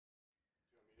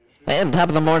And top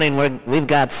of the morning, we've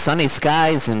got sunny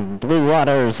skies and blue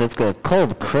waters. It's a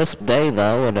cold, crisp day,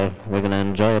 though, and we're going to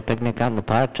enjoy a picnic on the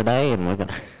park today,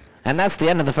 and that's the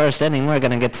end of the first inning. We're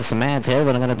going to get to some ads here.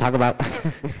 We're going to talk about,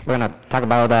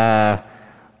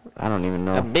 I don't even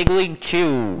know. A Big League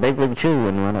Chew. Big League Chew,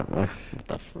 and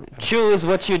Chew is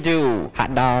what you do.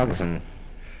 Hot dogs and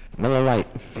Miller Lite.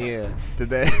 Yeah. Did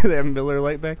they have Miller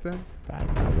Lite back then?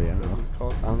 Probably, I don't know. What it's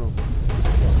called? I don't know.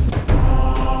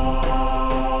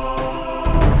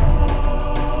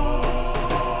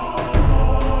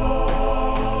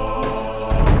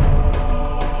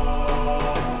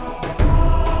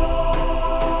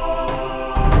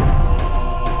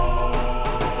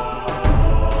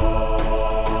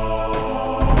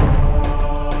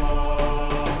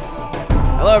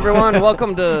 Hello, everyone.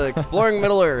 Welcome to Exploring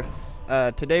Middle Earth.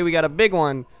 Today we got a big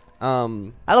one.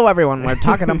 Hello, everyone. We're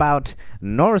talking about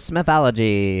Norse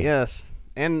mythology. Yes,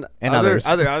 and others.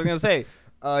 I was gonna say,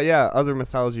 other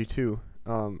mythology too.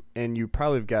 And you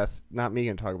probably have guessed. Not me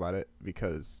gonna talk about it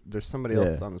because there's somebody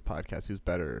else on this podcast who's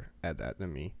better at that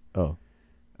than me. Oh.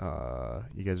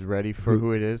 You guys ready for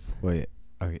who it is? Wait.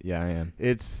 Okay. Yeah, I am.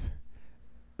 It's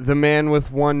the man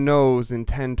with one nose and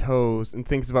 10 toes and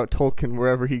thinks about Tolkien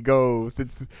wherever he goes.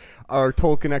 It's our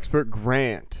Tolkien expert,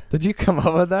 Grant. Did you come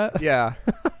up with that? Yeah.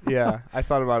 Yeah. I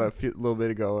thought about it a little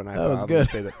bit ago, and I thought I was good.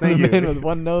 say that. Thank you. Man with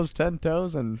one nose, 10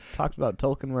 toes, and talks about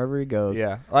Tolkien wherever he goes.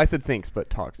 Yeah. Well, I said thinks,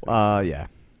 but talks. Yeah.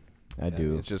 I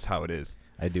do. It's just how it is.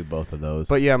 I do both of those.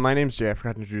 But yeah, my name's Jay. I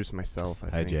forgot to introduce myself.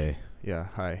 Hi, Jay. Yeah.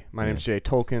 Hi. My name's Jay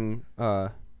Tolkien.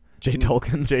 Jay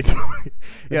Tolkien. Jay Tolkien.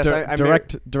 Yes, I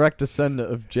direct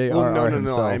descendant of J.R.R. no,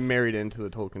 himself. I married into the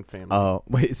Tolkien family. Oh,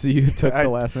 wait, so you took the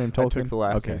last name Tolkien? I took the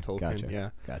last name Tolkien, gotcha. yeah.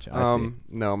 Gotcha, I see.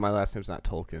 No, my last name's not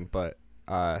Tolkien, but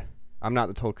I'm not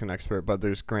the Tolkien expert, but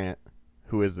there's Grant,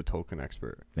 who is the Tolkien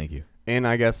expert. Thank you. And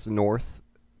I guess Norse.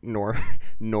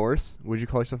 Would you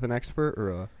call yourself an expert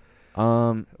or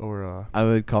I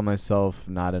would call myself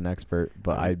not an expert,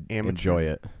 but I enjoy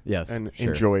it. Yes, an sure.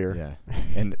 enjoyer. Yeah,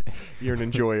 and you're an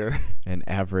enjoyer. An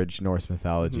average Norse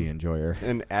mythology enjoyer.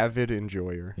 An avid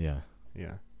enjoyer. Yeah.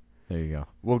 Yeah. There you go.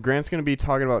 Well, Grant's going to be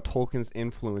talking about Tolkien's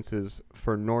influences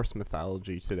for Norse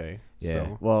mythology today. Yeah.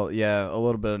 So. Well, yeah, a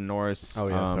little bit of Norse. Oh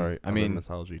yeah, sorry. I mean,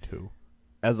 mythology too.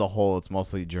 As a whole, it's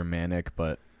mostly Germanic,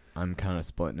 but I'm kind of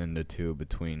splitting into two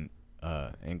between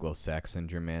Anglo-Saxon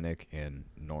Germanic and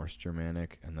Norse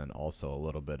Germanic, and then also a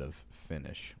little bit of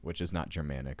Finnish, which is not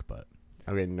Germanic, but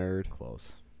okay, nerd.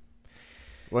 Close.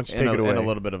 Why don't you take it away? And a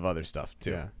little bit of other stuff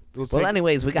too. Yeah. Well,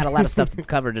 anyways, we got a lot of stuff to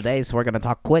cover today, so we're going to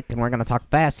talk quick, and we're going to talk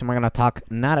fast, and we're going to talk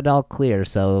not at all clear.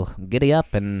 So giddy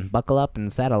up and buckle up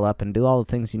and saddle up and do all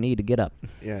the things you need to get up.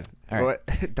 Yeah. All right.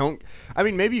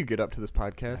 Maybe you get up to this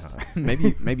podcast.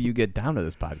 Maybe you get down to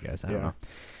this podcast. I don't know.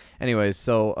 Anyways,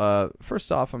 so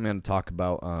first off, I'm going to talk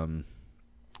about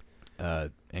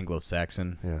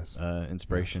Anglo-Saxon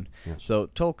inspiration. Yes. So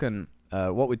Tolkien,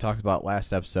 what we talked about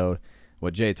last episode,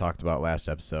 what Jay talked about last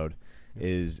episode,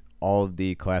 is all of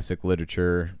the classic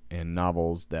literature and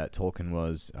novels that Tolkien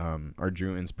was or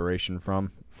drew inspiration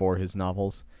from for his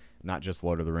novels, not just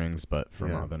Lord of the Rings, but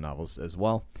from other novels as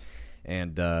well.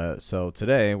 And so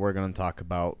today we're going to talk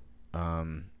about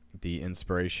the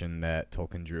inspiration that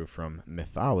Tolkien drew from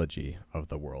mythology of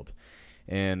the world.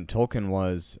 And Tolkien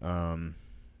was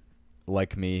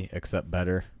like me, except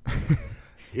better.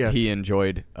 Yes. He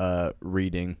enjoyed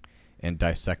reading and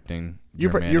dissecting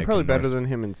You're probably better Norse. than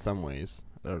him in some ways.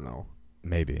 I don't know.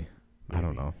 Maybe. I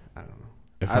don't know.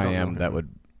 If I I am,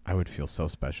 I would feel so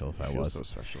special if I was. So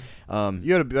special.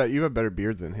 You have a better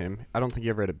beard than him. I don't think you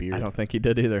ever had a beard. I don't think he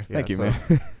did either. Yeah, Thank you, so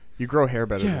man. You grow hair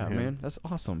better than him. Yeah, man. That's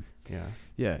awesome.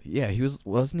 Yeah. Yeah. He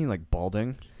wasn't he like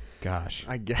balding? Gosh.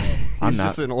 I guess. He's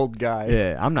just an old guy.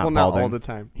 Yeah, I'm not balding. Not all the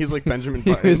time. He's like Benjamin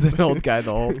He Buttons. was an old guy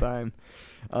the whole time.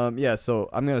 Yeah, so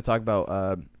I'm going to talk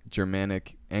about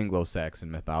Germanic Anglo-Saxon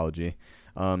mythology.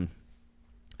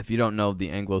 If you don't know, the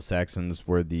Anglo-Saxons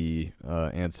were the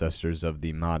ancestors of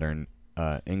the modern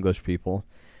English people.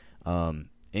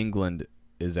 England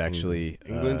is actually...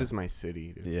 England is my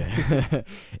city, dude. Yeah.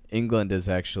 England is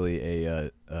actually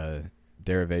a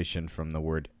derivation from the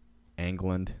word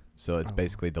Angland. So it's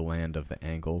basically the land of the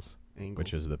Angles,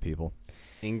 which is the people.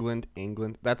 England.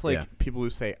 That's like people who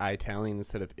say Italian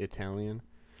instead of Italian.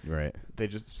 Right.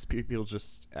 People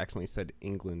just accidentally said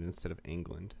England instead of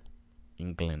England.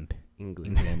 England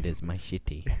is my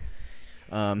city.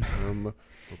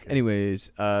 Okay.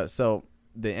 Anyways, so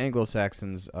the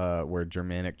Anglo-Saxons were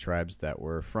Germanic tribes that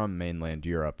were from mainland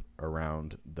Europe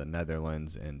around the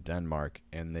Netherlands and Denmark,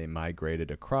 and they migrated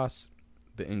across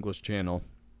the English Channel,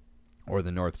 or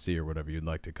the North Sea, or whatever you'd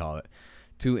like to call it,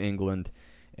 to England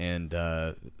and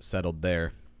settled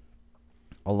there.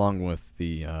 along with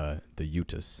the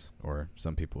Utus, or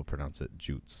some people pronounce it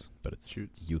Jutes, but it's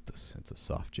Jutes. Utus. It's a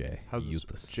soft J. How's this?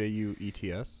 Utus.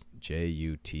 J-U-E-T-S?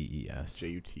 J-U-T-E-S.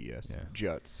 J-U-T-S. Yeah.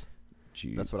 Juts.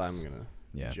 Jutes. That's what I'm going to...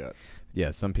 Yeah. Juts.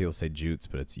 Yeah, some people say Jutes,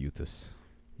 but it's Utus.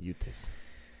 Utis.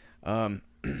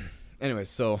 Anyway,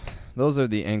 so those are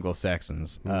the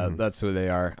Anglo-Saxons. That's who they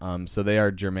are. So they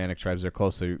are Germanic tribes. They're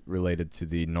closely related to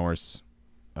the Norse,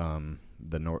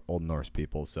 Old Norse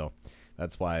people. So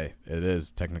that's why it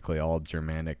is technically all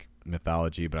Germanic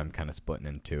mythology, but I'm kind of splitting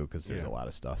in two because there's a lot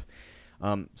of stuff.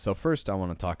 So first I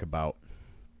want to talk about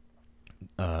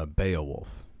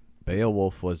Beowulf.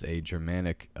 Beowulf was a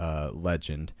Germanic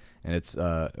legend, and it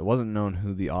wasn't known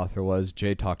who the author was.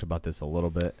 Jay talked about this a little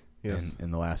bit in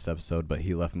the last episode, but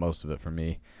he left most of it for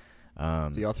me.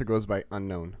 The author goes by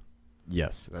unknown.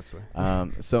 Yes. That's why.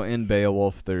 So in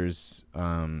Beowulf, there's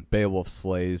Beowulf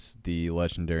slays the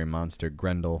legendary monster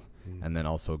Grendel, and then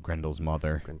also Grendel's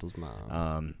mother. Grendel's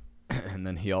mom. And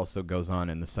then he also goes on,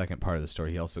 in the second part of the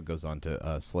story, he also goes on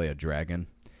to slay a dragon,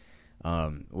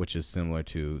 which is similar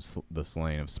to the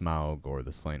slaying of Smaug or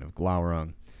the slaying of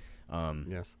Glaurung.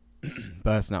 Yes.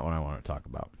 But that's not what I want to talk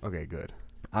about. Okay, good.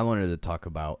 I wanted to talk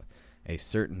about a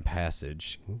certain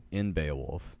passage in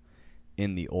Beowulf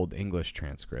in the Old English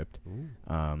transcript.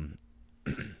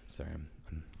 Sorry,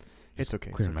 I'm It's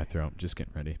okay. clearing my throat. Just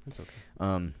getting ready. It's okay.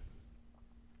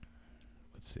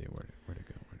 Let's see where to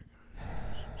go.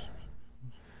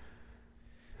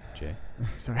 Jay.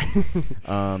 Sorry.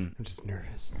 I'm just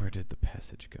nervous. Where did the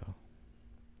passage go?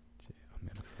 Jay, I'm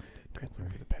gonna find it. Grant's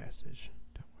looking for the passage.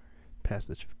 Don't worry.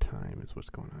 Passage of time is what's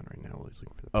going on right now while he's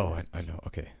looking for the Oh, passage. I know.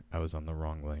 Okay, I was on the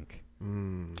wrong link.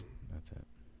 That's it.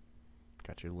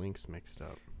 Got your links mixed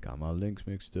up. Got my links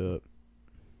mixed up.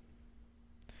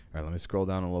 All right, let me scroll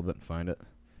down a little bit and find it.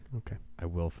 Okay. I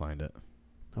will find it.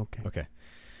 Okay. Okay.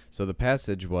 So the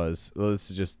passage was, well, this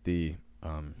is just the,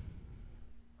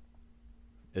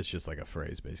 it's just like a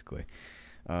phrase, basically.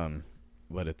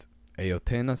 But it's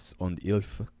Eotenas und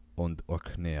Ilf und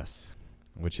Orkneas,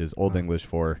 which is Old English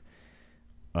for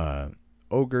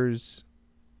ogres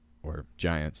or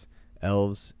giants,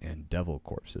 elves, and devil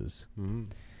corpses.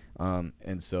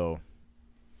 And so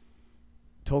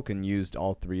Tolkien used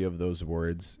all three of those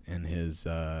words in his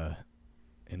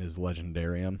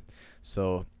legendarium.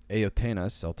 So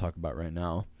Eotenas, I'll talk about right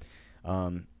now.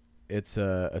 It's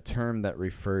a term that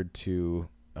referred to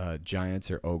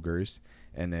giants or ogres,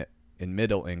 and in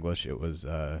Middle English it was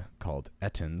called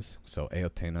Ettins. So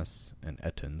Eotenas and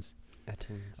Ettins.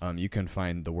 Ettins. You can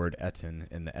find the word Ettin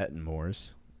in the Ettin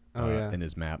Moors in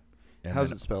his map. And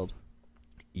How's it spelled?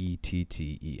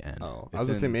 Etten. Oh, I was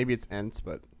going to say maybe it's Ents,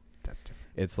 but that's different.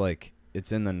 It's like,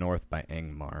 it's in the north by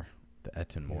Angmar, the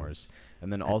Etten Moors.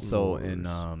 And then also in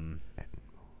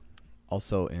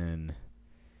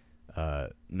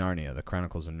Narnia, the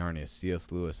Chronicles of Narnia,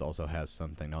 C.S. Lewis also has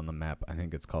something on the map. I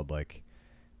think it's called like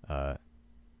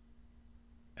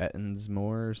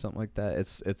Ettensmoor or something like that.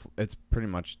 It's pretty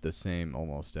much the same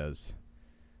almost as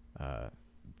I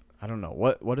don't know.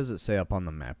 What does it say up on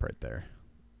the map right there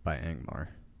by Angmar?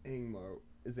 Angmar.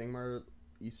 Is Angmar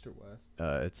east or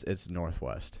west? It's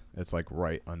northwest. It's like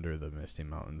right under the Misty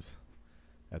Mountains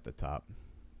at the top.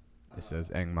 It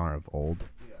says Angmar of Old.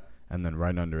 Yeah. And then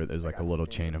right under it there's like a little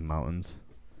chain of mountains.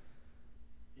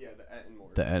 Yeah, the Etten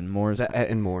Moors. The Etten Moors. The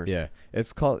Etten Moors. Yeah.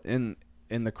 It's called in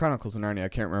the Chronicles of Narnia, I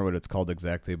can't remember what it's called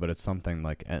exactly, but it's something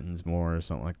like Ettensmoor or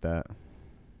something like that.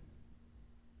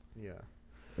 Yeah.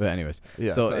 But anyways,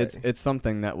 Yeah, so sorry. it's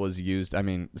something that was used. I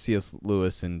mean, C.S.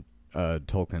 Lewis and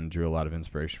Tolkien drew a lot of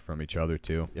inspiration from each other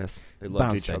too. Yes, they loved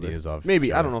Bounced each other. ideas off Maybe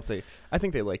each I other. don't know if they. I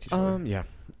think they liked each other. Yeah.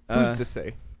 Who's to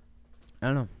say? I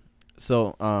don't know.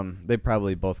 So they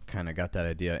probably both kind of got that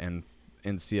idea, and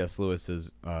in C.S. Lewis's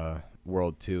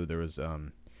world too, there was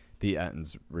the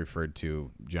Ettins referred to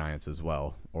giants as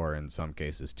well, or in some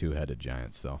cases two-headed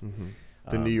giants. So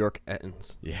The New York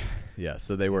Ettins. yeah.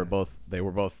 So they were both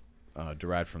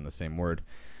derived from the same word.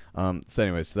 So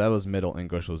anyway, so that was Middle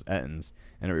English, was Ettins,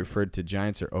 and it referred to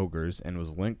giants or ogres, and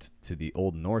was linked to the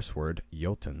Old Norse word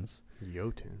Jotuns.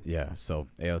 Jotuns. Yeah, so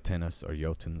Eotenas or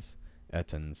Jotuns,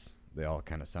 Ettins, they all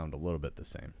kind of sound a little bit the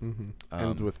same.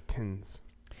 Ends with tins.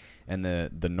 And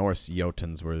the Norse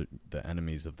Jotuns were the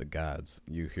enemies of the gods.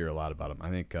 You hear a lot about them. I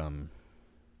think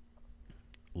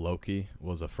Loki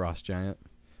was a frost giant.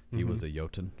 He was a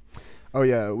Jotun. Oh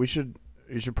yeah, you should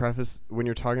preface when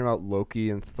you're talking about Loki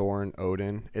and Thor and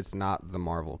Odin, it's not the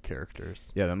Marvel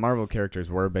characters. Yeah, the Marvel characters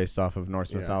were based off of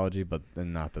Norse mythology, but they're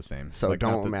not the same. So Like,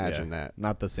 don't not the- imagine that.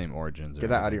 Not the same origins. Get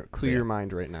that out of your clear your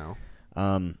mind right now.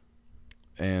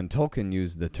 And Tolkien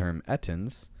used the term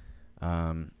Ettins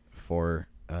for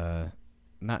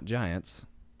not giants,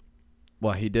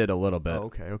 Well, he did a little bit.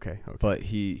 Oh, okay. But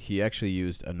he actually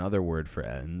used another word for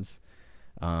Ettins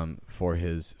for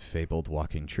his fabled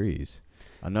walking trees.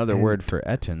 Another word for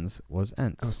Ettins was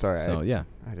Ents. Oh, sorry. So,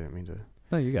 I didn't mean to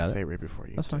No, you got say it right before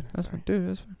you That's did. fine. That's fine. Dude,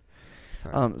 that's fine.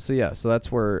 Sorry. So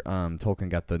that's where Tolkien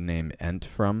got the name Ent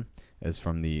from, is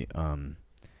from the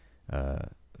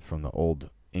Old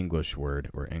English word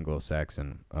or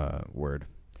Anglo-Saxon word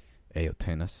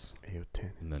Eotenus,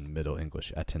 and then Middle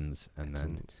English Ettins, and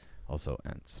then also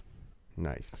Ents.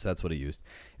 Nice. So that's what he used.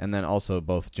 And then also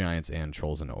both giants and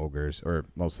trolls and ogres, or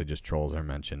mostly just trolls, are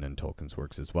mentioned in Tolkien's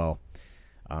works as well.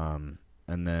 And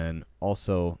then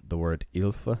also the word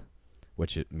Ylfa,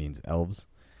 which it means elves.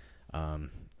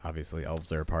 Obviously,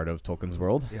 elves are a part of Tolkien's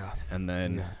world. Yeah. And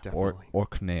then definitely.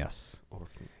 Orkneas,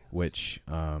 which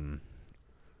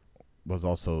was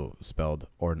also spelled,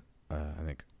 I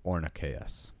think,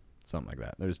 Ornakeas, something like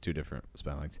that. There's two different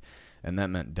spellings. And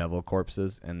that meant devil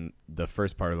corpses. And the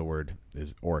first part of the word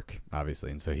is orc,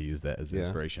 obviously. And so he used that as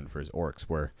inspiration for his orcs,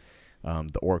 where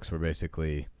the orcs were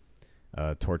basically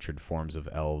tortured forms of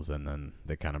elves, and then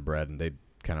they kind of bred, and they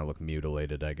kind of look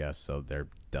mutilated, I guess. So they're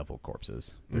devil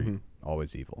corpses. They're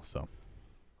always evil. So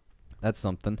that's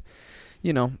something.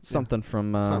 Something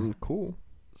from... something cool.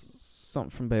 Something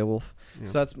from Beowulf. Yeah.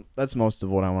 So that's most of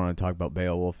what I want to talk about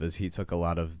Beowulf, is he took a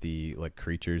lot of the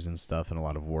creatures and stuff and a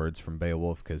lot of words from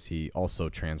Beowulf, because he also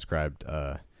transcribed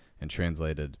and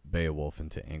translated Beowulf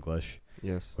into English.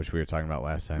 Yes. Which we were talking about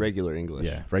last time. Regular English.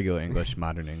 Yeah, regular English,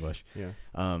 modern English. Yeah.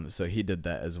 So he did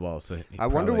that as well. So I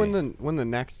wonder when the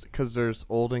next, because there's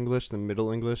Old English, then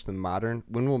Middle English, then Modern.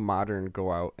 When will Modern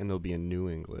go out and there'll be a New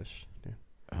English? Yeah.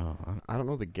 Oh, I don't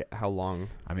know how long.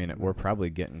 I mean, we're probably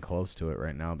getting close to it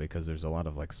right now, because there's a lot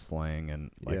of slang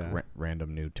and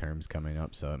random new terms coming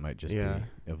up. So it might just be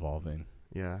evolving.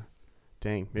 Yeah.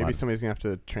 Dang. Maybe somebody's gonna have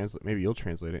to translate. Maybe you'll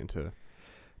translate it into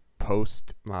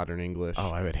post-modern English.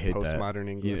 Oh, I would hate that. Postmodern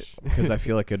English. Because I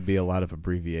feel like it'd be a lot of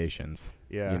abbreviations.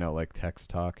 Yeah. Like text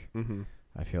talk. Mm-hmm.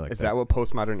 I feel like is that what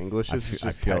postmodern English is? It's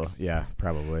just text? Yeah,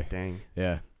 probably. Dang.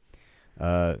 Yeah.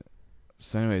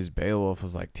 So anyways, Beowulf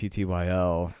was like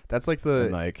TTYL. That's like the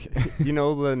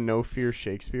the No Fear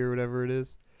Shakespeare or whatever it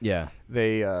is. Yeah.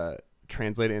 They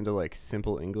translate it into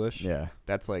simple English. Yeah.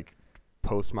 That's like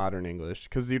postmodern English,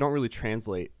 because you don't really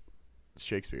translate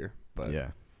Shakespeare. But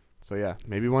yeah. So yeah,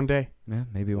 maybe one day. Yeah,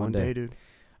 maybe one day, dude.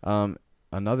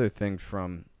 Another thing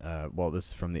from this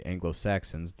is from the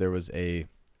Anglo-Saxons. There was a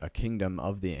kingdom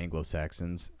of the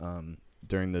Anglo-Saxons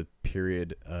during the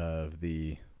period of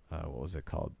the what was it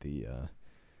called?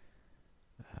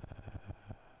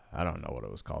 I don't know what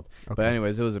it was called. Okay. But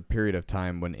anyways, it was a period of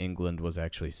time when England was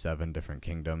actually 7 different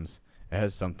kingdoms. It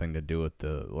has something to do with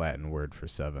the Latin word for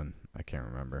 7. I can't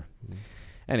remember. Mm.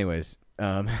 Anyways,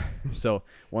 so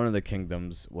one of the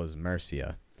kingdoms was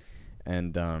Mercia,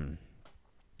 and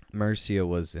Mercia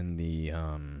was in the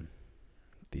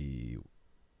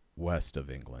west of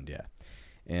England, yeah,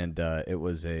 and it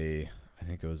was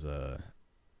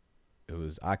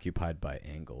occupied by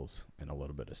Angles and a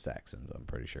little bit of Saxons, I'm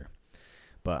pretty sure,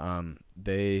 but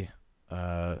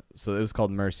so it was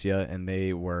called Mercia, and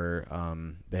they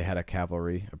had a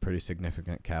pretty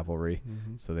significant cavalry,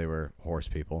 so they were horse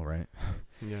people, right?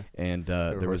 Yeah. And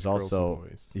there was also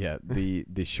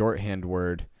the shorthand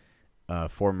word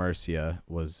for Mercia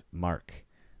was Mark,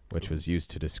 which was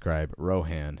used to describe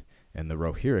Rohan in the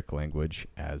Rohirric language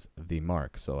as the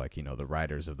Mark. So the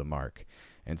riders of the Mark.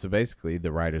 And so basically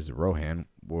the riders of Rohan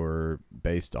were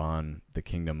based on the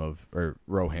kingdom of, or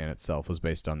Rohan itself was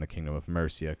based on the kingdom of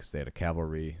Mercia, because they had a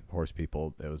cavalry, horse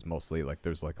people. It was mostly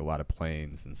there's a lot of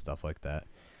plains and stuff like that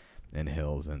and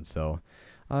hills. And so,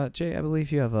 Jay, I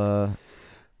believe you have a...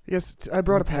 Yes, I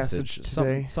brought a passage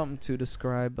today. Something to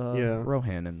describe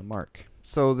Rohan and the Mark.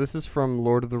 So this is from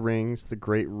Lord of the Rings, The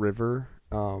Great River,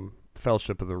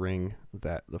 Fellowship of the Ring,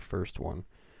 the first one.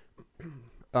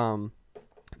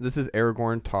 This is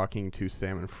Aragorn talking to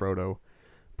Sam and Frodo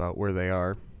about where they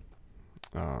are.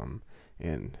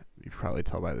 And you can probably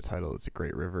tell by the title it's the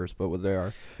Great Rivers, but what they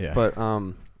are. Yeah. But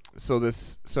so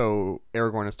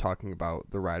Aragorn is talking about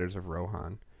the riders of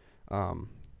Rohan.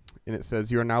 And it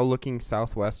says, "You are now looking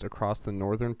southwest across the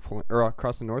north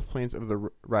plains of the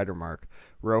Rider Mark,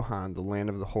 Rohan, the land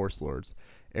of the horse lords.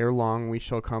 Ere long we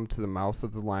shall come to the mouth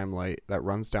of the Limelight that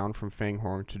runs down from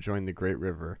Fanghorn to join the great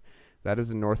river. That is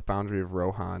the north boundary of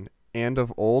Rohan. And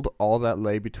of old, all that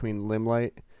lay between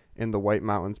Limelight and the White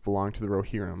Mountains belonged to the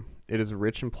Rohirrim. It is a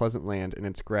rich and pleasant land, and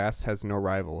its grass has no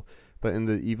rival. But in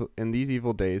these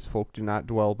evil days, folk do not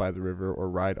dwell by the river or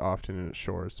ride often in its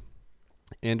shores.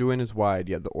 Anduin is wide,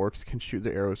 yet the orcs can shoot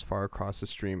their arrows far across the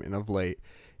stream, and of late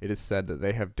it is said that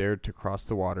they have dared to cross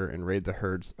the water and raid the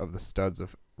herds of the studs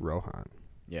of Rohan.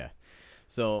 Yeah.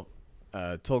 So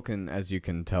Tolkien, as you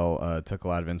can tell, took a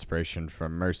lot of inspiration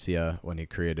from Mercia when he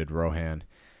created Rohan,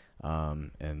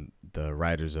 and the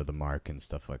Riders of the Mark and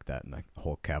stuff like that, and the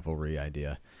whole cavalry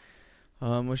idea,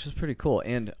 which is pretty cool.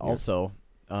 And also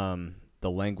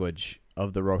the language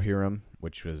of the Rohirrim,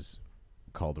 which was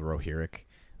called Rohirric,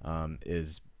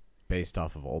 is based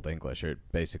off of Old English, or it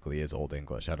basically is Old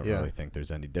English. I don't really think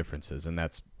there's any differences, and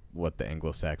that's what the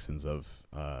Anglo-Saxons of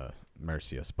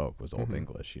Mercia spoke, was Old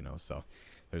English, so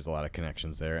there's a lot of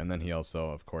connections there. And then he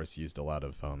also, of course, used a lot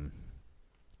of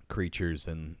creatures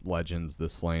and legends, the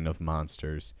slaying of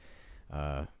monsters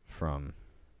from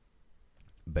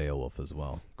Beowulf as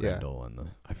well, Grendel,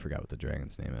 and I forgot what the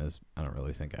dragon's name is. I don't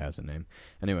really think it has a name.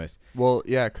 Anyways. Well,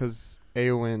 yeah, because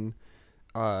Eowyn,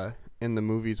 in the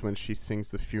movies when she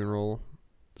sings the funeral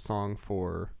song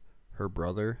for her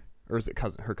brother, or is it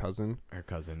her cousin? Her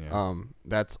cousin, yeah.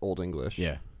 That's Old English.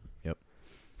 Yeah. Yep.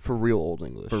 For real Old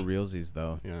English. For realsies,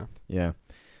 though. Yeah. Yeah.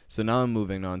 So now I'm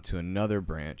moving on to another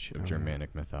branch of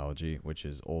Germanic mythology, which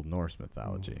is Old Norse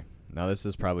mythology. Now, this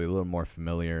is probably a little more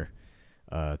familiar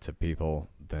to people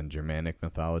than Germanic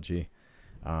mythology,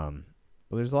 but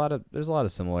there's a lot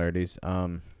of similarities.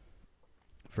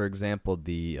 For example,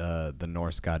 the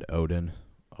Norse god Odin,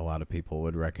 a lot of people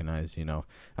would recognize.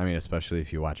 Especially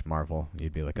if you watch Marvel,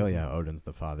 you'd be like, oh yeah, Odin's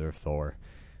the father of Thor,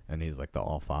 and he's like the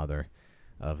all father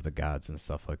of the gods and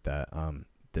stuff like that.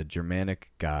 The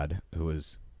Germanic god who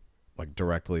is like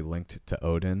directly linked to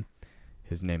Odin,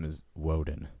 his name is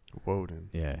Woden. Woden.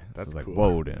 Yeah, that's like cool.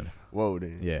 Woden.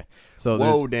 Woden. Yeah. So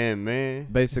Woden, man.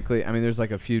 Basically, there's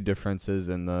like a few differences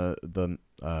in the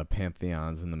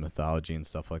pantheons and the mythology and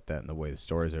stuff like that, and the way the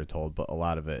stories are told. But a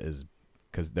lot of it is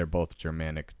because they're both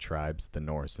Germanic tribes, the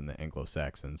Norse and the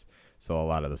Anglo-Saxons. So a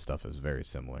lot of the stuff is very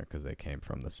similar because they came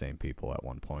from the same people at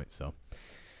one point. So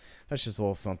that's just a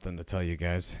little something to tell you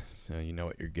guys, so you know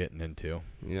what you're getting into.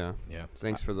 Yeah. Yeah.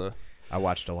 Thanks for the. I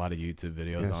watched a lot of YouTube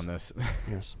videos on this.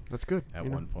 Yes, that's good. At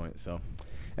one point. So,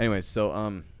 anyways,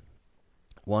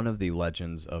 one of the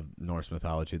legends of Norse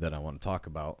mythology that I want to talk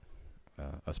about,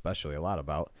 especially a lot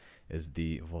about, is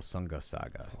the Volsunga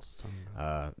saga.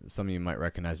 Some of you might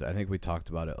recognize it. I think we talked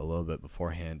about it a little bit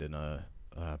beforehand in a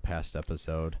past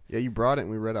episode. Yeah, you brought it and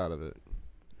we read out of it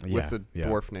with the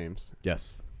dwarf names.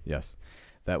 Yes.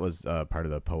 That was part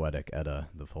of the Poetic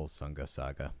Edda, the Volsunga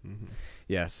saga. Mm-hmm.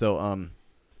 Yeah, so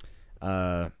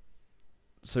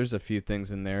there's a few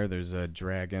things in there. There's a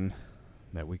dragon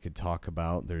that we could talk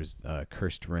about. There's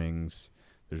cursed rings.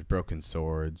 There's broken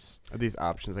swords. Are these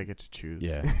options I get to choose?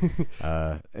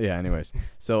 Yeah. Anyways,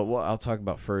 so what I'll talk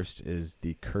about first is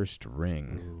the cursed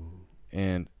ring. Ooh.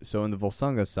 And so in the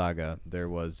Volsunga saga, there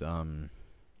was a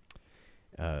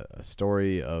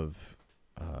story of,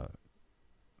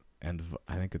 and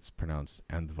I think it's pronounced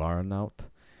Andvaranaut,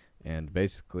 and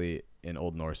basically in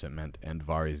Old Norse it meant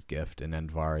Andvari's gift, and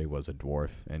Andvari was a dwarf,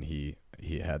 and he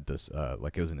had this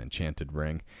like it was an enchanted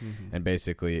ring, and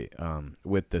basically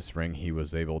with this ring he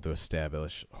was able to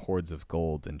establish hoards of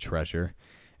gold and treasure,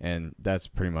 and that's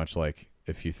pretty much like,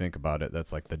 if you think about it,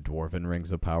 that's like the dwarven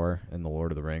rings of power in the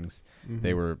Lord of the Rings.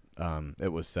 They were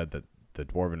it was said that the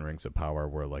dwarven rings of power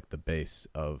were like the base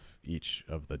of each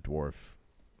of the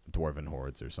dwarven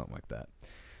hordes or something like that.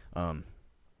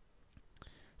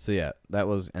 So yeah, that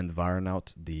was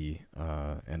Andvaranaut, the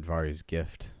Andvari's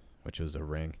gift, which was a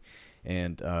ring.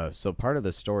 And so part of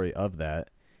the story of that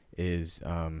is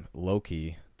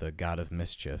Loki, the god of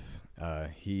mischief.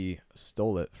 He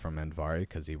stole it from Andvari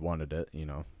because he wanted it,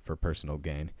 for personal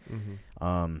gain.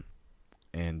 And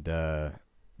the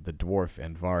dwarf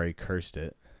Andvari cursed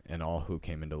it and all who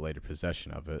came into later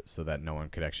possession of it, so that no one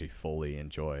could actually fully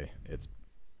enjoy its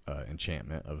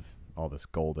enchantment of all this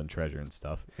gold and treasure and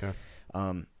stuff. Yeah.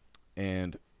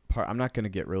 And I'm not going to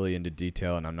get really into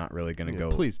detail, and I'm not really going to go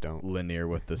please don't. linear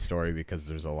with the story because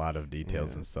there's a lot of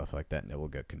details and stuff like that, and it will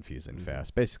get confusing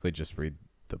fast. Basically, just read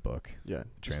the book. Yeah.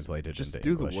 Translated just into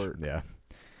do English. the work. Yeah.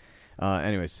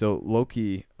 Anyway, so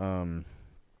Loki,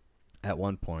 at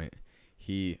one point,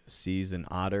 he sees an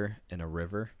otter in a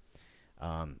river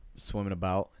swimming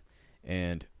about,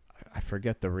 and I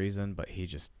forget the reason, but he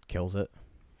just kills it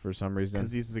for some reason.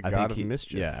 Because he's the god of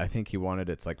mischief. Yeah, I think he wanted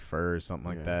its like fur or something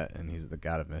like that, and he's the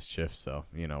god of mischief, so,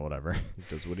 whatever. He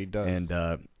does what he does. And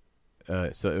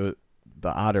the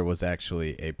otter was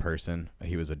actually a person.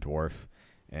 He was a dwarf,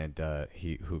 and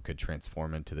who could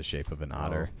transform into the shape of an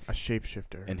otter. A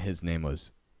shapeshifter. And his name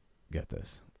was, get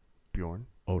this, Bjorn.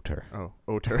 Otter. Oh,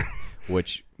 Otter.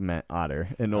 Which meant otter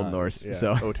in Old Norse. Yeah,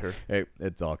 so Otter.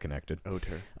 it's all connected.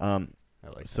 Otter. I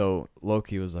like So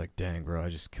Loki was like, "Dang, bro, I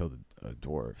just killed a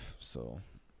dwarf." So,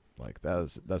 like,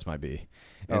 that's my B.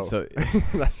 And Oh. so,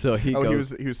 that. so he Oh, goes,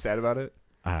 he was sad about it.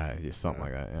 yeah, something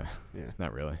like that. Yeah,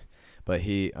 not really, but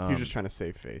he He was just trying to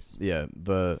save face. yeah,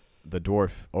 the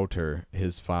dwarf Otter,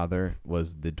 his father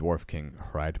was the dwarf king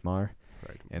Hreidmar.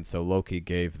 Right. And so Loki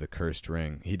gave the cursed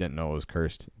ring. He didn't know it was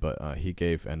cursed, but he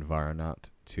gave Envaranat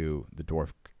to the dwarf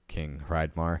king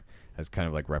Hreidmar as kind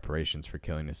of like reparations for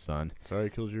killing his son. Sorry, I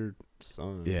killed your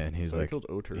son. Yeah, and he's Sorry, I like, killed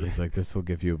Otter. he's like, this will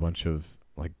give you a bunch of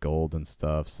like gold and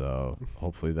stuff. So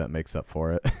hopefully that makes up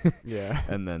for it. Yeah.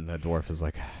 And then the dwarf is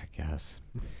like, I guess.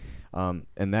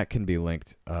 And that can be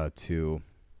linked to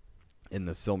in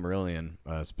the Silmarillion,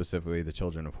 specifically the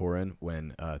children of Húrin,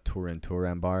 when Turin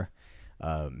Turambar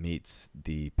meets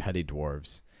the petty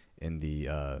dwarves in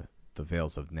the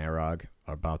Vales of Narog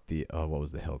about the what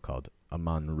was the hill called?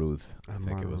 Aman-Ruth, I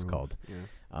think it was called.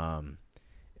 Yeah.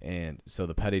 And so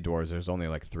the petty dwarves, there's only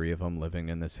like 3 of them living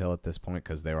in this hill at this point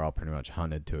because they were all pretty much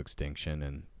hunted to extinction,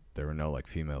 and there were no like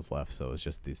females left, so it was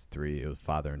just these 3. It was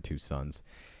father and 2 sons,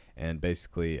 and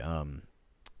basically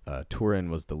Turin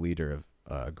was the leader of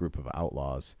a group of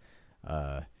outlaws,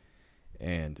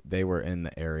 and they were in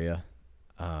the area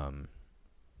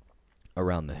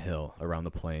around the hill, around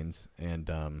the plains,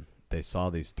 and they saw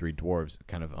these 3 dwarves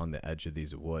kind of on the edge of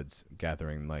these woods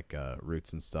gathering like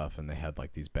roots and stuff, and they had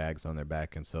like these bags on their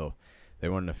back, and so they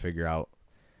wanted to figure out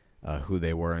who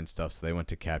they were and stuff, so they went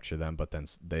to capture them, but then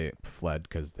they fled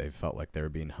because they felt like they were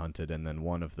being hunted, and then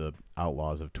one of the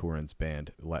outlaws of Turin's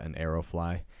band let an arrow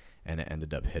fly, and it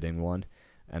ended up hitting one,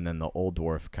 and then the old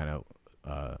dwarf kind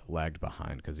of lagged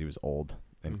behind because he was old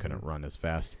and couldn't run as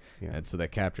fast, and so they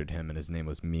captured him, and his name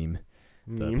was Mime,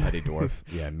 the petty dwarf.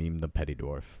 Yeah, Mime the petty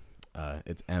dwarf.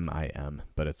 It's M-I-M,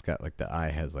 but it's got like the I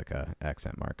has like a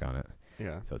accent mark on it.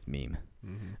 Yeah. So it's Mime.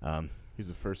 Mm-hmm. He's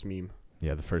the first meme.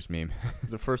 Yeah, the first meme.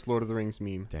 The first Lord of the Rings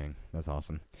meme. Dang, that's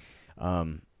awesome.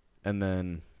 And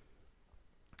then,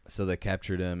 so they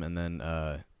captured him, and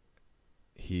then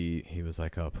he was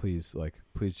like, "Oh, please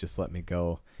just let me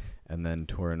go." And then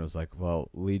Turin was like, "Well,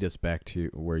 lead us back to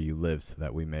where you live so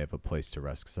that we may have a place to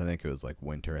rest." Because I think it was like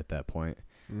winter at that point,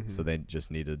 so they just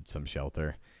needed some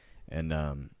shelter,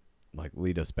 and like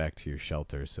lead us back to your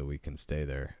shelter so we can stay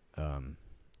there, and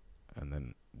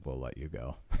then we'll let you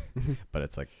go. But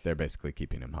it's like they're basically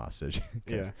keeping him hostage.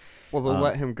 Yeah. Well, they'll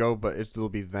let him go, but it'll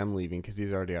be them leaving because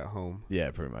he's already at home.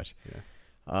 Yeah, pretty much.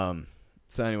 Yeah.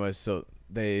 So anyways, so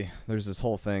there's this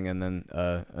whole thing, and then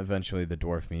eventually the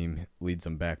dwarf meme leads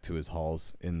him back to his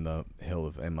halls in the hill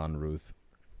of Aman-Ruth.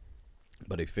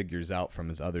 But he figures out from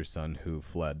his other son who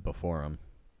fled before him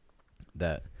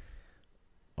that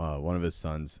one of his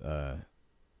sons,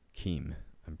 Keem,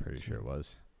 I'm pretty sure it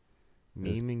was. It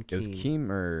was Keem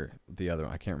or the other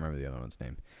one. I can't remember the other one's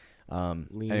name.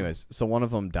 Anyways, so one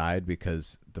of them died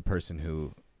because the person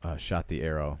who shot the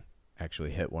arrow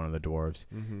actually hit one of the dwarves,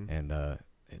 and the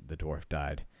dwarf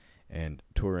died. And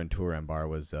Turin Turambar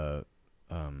was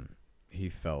he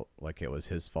felt like it was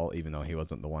his fault, even though he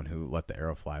wasn't the one who let the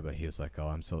arrow fly. But he was like, "Oh,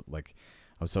 I'm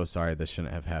so sorry. This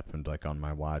shouldn't have happened like on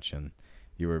my watch, and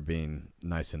you were being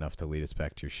nice enough to lead us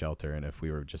back to your shelter. And if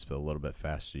we were just a little bit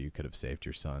faster, you could have saved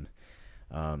your son."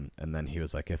 And then he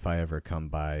was like, "If I ever come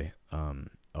by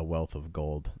a wealth of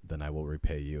gold, then I will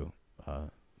repay you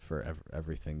for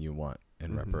everything you want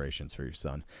in reparations for your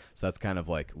son." So that's kind of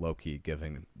like Loki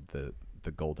giving the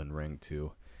golden ring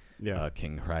to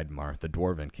King Hreidmar, the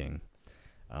Dwarven king,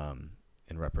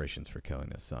 in reparations for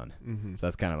killing his son. So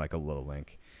that's kind of like a little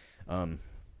link.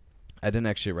 I didn't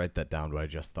actually write that down, but I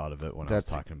just thought of it when I was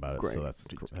talking about it. So that's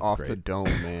off great. the dome,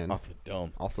 man. Off the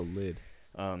dome. Off the lid.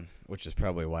 Which is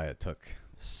probably why it took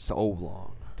so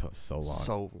long. So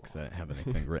long. Because I didn't have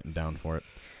anything written down for it.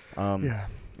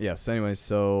 Yeah. So anyway,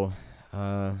 so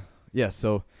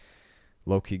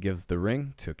Loki gives the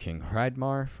ring to King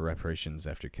Hreidmar for reparations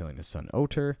after killing his son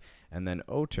Otter, and then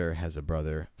Otter has a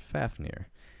brother Fafnir.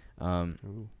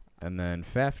 And then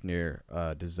Fafnir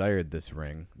desired this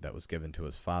ring that was given to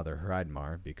his father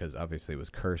Hreidmar because obviously it was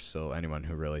cursed, so anyone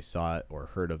who really saw it or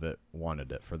heard of it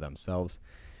wanted it for themselves,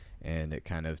 and it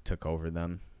kind of took over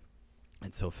them.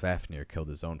 And so Fafnir killed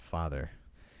his own father,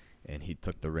 and he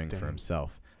took the ring for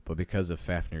himself. But because of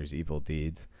Fafnir's evil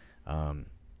deeds and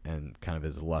kind of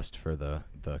his lust for the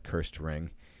cursed ring,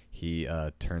 he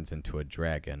turns into a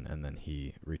dragon, and then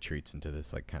he retreats into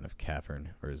this like kind of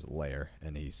cavern or his lair,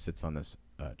 and he sits on this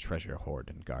treasure hoard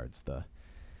and guards the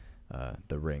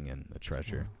ring and the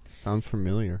treasure. Sounds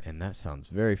familiar. And that sounds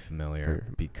very familiar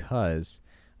because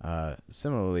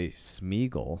similarly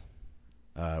Smeagol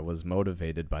was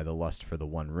motivated by the lust for the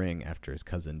One Ring after his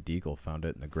cousin Deagle found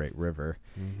it in the Great River,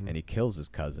 and he kills his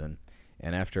cousin,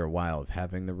 And after a while of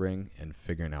having the ring and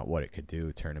figuring out what it could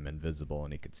do, turn him invisible,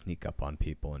 and he could sneak up on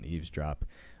people and eavesdrop,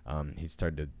 he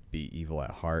started to be evil at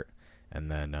heart. And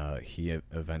then he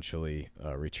eventually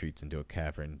retreats into a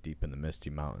cavern deep in the Misty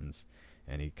Mountains,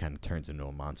 and he kind of turns into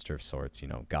a monster of sorts,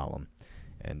 Gollum.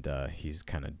 And he's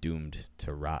kind of doomed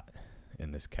to rot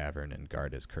in this cavern and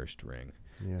guard his cursed ring.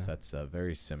 Yeah. So that's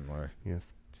very similar Yes.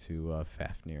 to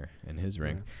Fafnir and his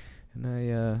ring. Yeah.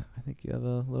 And I think you have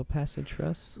a little passage for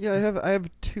us. Yeah, I have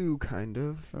two kind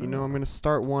of. I'm gonna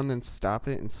start one and stop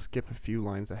it and skip a few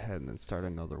lines ahead and then start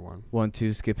another one. 1,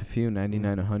 2, skip a few,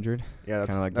 99, 100. Yeah,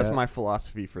 Kinda that's that. my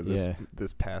philosophy for this Yeah.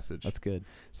 this passage. That's good.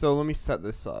 So let me set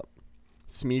this up.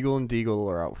 Smeagol and Deagle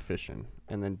are out fishing,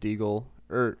 and then Deagle.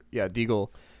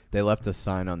 They left a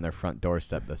sign on their front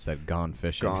doorstep that said "Gone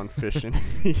fishing." Gone fishing.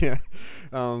 Yeah.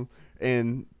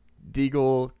 And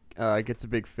Deagle gets a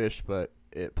big fish, but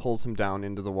it pulls him down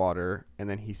into the water, and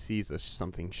then he sees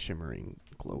something shimmering,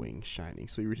 glowing, shining.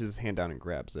 So he reaches his hand down and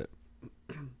grabs it.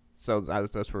 So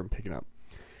that's where I'm picking up.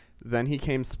 Then he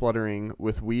came spluttering,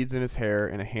 with weeds in his hair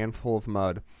and a handful of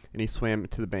mud, and he swam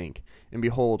to the bank. And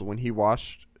behold, when he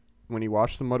washed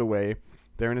the mud away,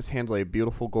 there in his hand lay a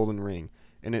beautiful golden ring,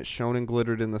 and it shone and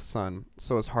glittered in the sun,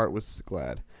 so his heart was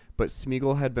glad. But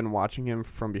Smeagol had been watching him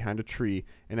from behind a tree,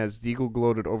 and as Deagle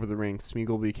gloated over the ring,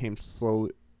 Smeagol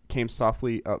came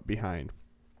softly up behind.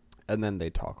 And then they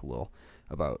talk a little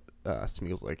about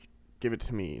Smeagol's like, give it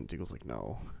to me, and Deagle's like,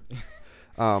 no.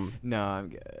 No, I'm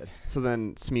good. So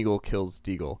then Smeagol kills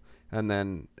Deagle. And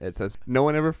then it says, no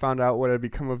one ever found out what had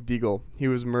become of Deagle. He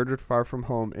was murdered far from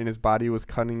home, and his body was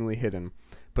cunningly hidden.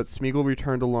 But Smeagol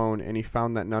returned alone, and he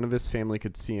found that none of his family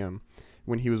could see him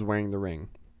when he was wearing the ring.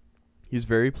 He was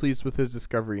very pleased with his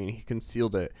discovery, and he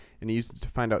concealed it, and he used it to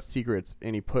find out secrets,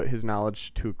 and he put his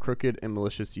knowledge to crooked and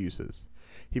malicious uses.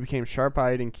 He became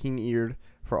sharp-eyed and keen-eared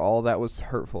for all that was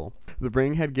hurtful. The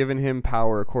ring had given him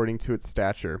power according to its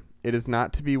stature. It is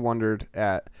not to be wondered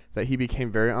at that he became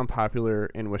very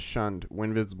unpopular and was shunned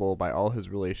when visible by all his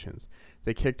relations.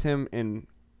 They kicked him and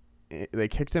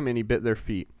he bit their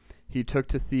feet. He took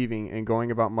to thieving and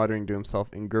going about muttering to himself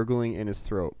and gurgling in his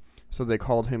throat. So they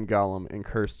called him Gollum and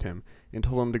cursed him and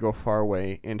told him to go far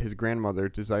away. And his grandmother,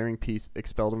 desiring peace,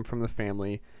 expelled him from the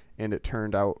family, and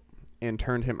turned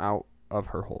him out of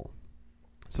her hole.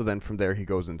 So then from there he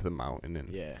goes into the mountain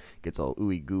and gets all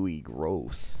ooey gooey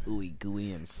gross. Ooey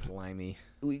gooey and slimy.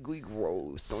 Ooey gooey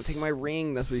gross. Don't take my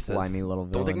ring. That's what he says. Slimy little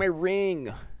villain. Don't take my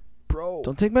ring, bro.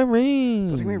 Don't take my ring.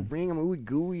 Don't take my ring. I'm ooey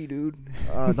gooey, dude.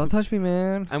 Don't touch me,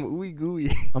 man. I'm ooey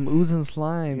gooey. I'm oozing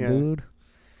slime, dude.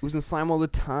 Oozing slime all the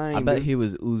time. I bet he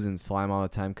was oozing slime all the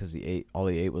time because all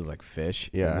he ate was like fish.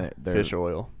 Yeah, fish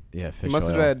oil. Yeah, fish oil. He must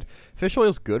have had fish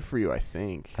oil's good for you, I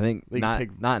think. I think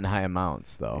Like not in high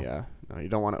amounts though. Yeah, no, you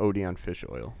don't want to OD on fish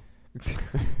oil.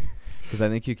 Because I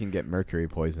think you can get mercury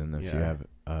poison if you have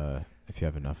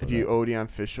enough. If of you it. OD on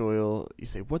fish oil, you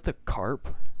say, "What the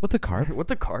carp? What the carp? What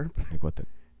the carp? Like what the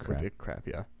crap? What the crap?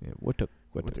 Yeah. Yeah, what the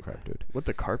crap, dude? What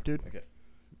the carp, dude?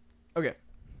 Okay.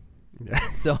 Yeah.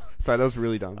 So sorry, that was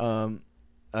really dumb.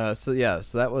 So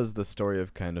that was the story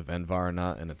of kind of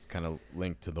Envaranat, and it's kind of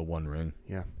linked to the One Ring.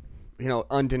 Yeah.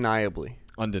 Undeniably.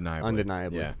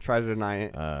 Undeniably. Yeah. Try to deny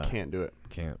it. Can't do it.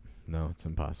 Can't. No, it's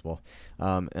impossible.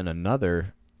 And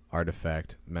another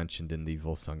artifact mentioned in the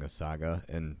Volsunga saga,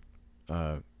 and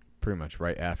pretty much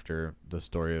right after the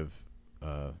story of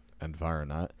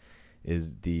Envaranat,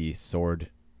 is the sword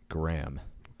Gram.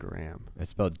 Gram.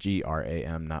 It's spelled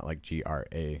Gram, not like Graham.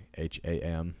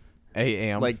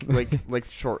 A-A-M. Like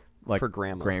short like for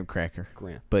grandma. Graham cracker.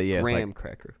 Graham. But yeah, Graham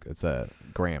cracker. It's a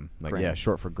gram. Like, Gram. yeah,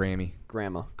 short for Grammy.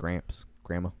 Grandma. Gramps.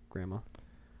 Grandma. Grandma.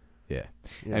 Yeah.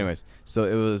 Yeah. Anyways, so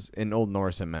it was in Old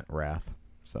Norse, it meant wrath.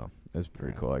 So it was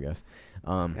pretty cool, I guess.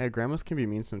 Yeah, grandmas can be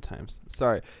mean sometimes.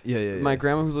 Sorry. Yeah. My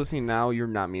grandma who's listening now, you're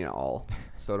not mean at all.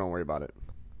 So don't worry about it.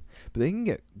 But they can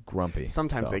get grumpy.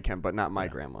 Sometimes so. they can, but not my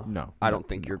grandma. No. I don't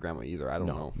think your grandma either. I don't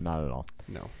know. Not at all.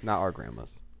 No, not our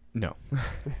grandmas. No.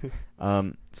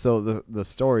 So the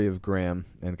story of Graham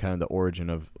and kind of the origin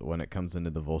of when it comes into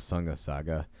the Volsunga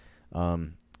saga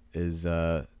is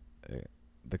the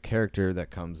character that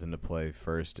comes into play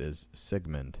first is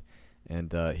Sigmund.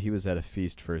 And he was at a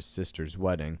feast for his sister's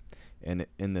wedding. And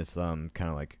in this kind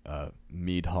of like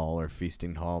mead hall or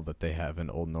feasting hall that they have in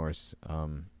Old Norse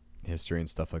history and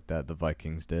stuff like that, the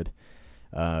Vikings did,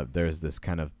 there's this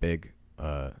kind of big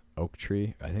oak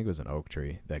tree. I think it was an oak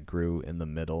tree that grew in the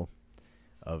middle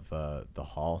of the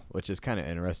hall, which is kind of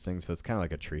interesting. So it's kind of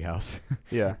like a tree house.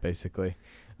 Yeah. Basically.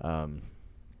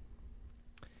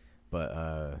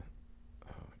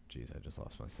 Jeez, I just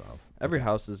lost myself. Every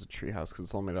house is a tree house because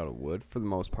it's all made out of wood for the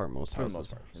most part. Most For the houses.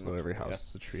 most part, for the So most every part, house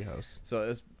is a tree house. So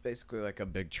it's basically like a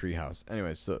big tree house.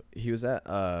 Anyway, so he was at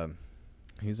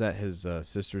his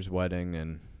sister's wedding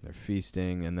and they're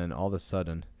feasting, and then all of a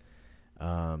sudden,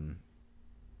 an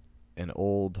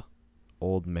old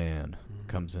man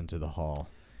comes into the hall,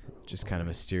 just kind of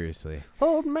mysteriously.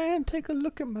 Old man, take a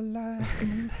look at my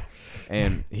life.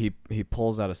 And he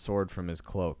pulls out a sword from his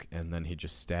cloak, and then he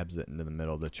just stabs it into the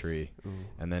middle of the tree.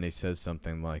 And then he says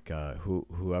something like,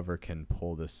 whoever can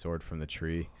pull this sword from the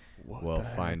tree will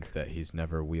find that he's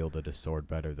never wielded a sword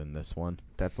better than this one.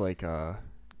 That's like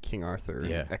King Arthur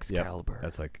and Excalibur.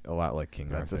 That's like a lot like King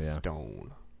That's Arthur. a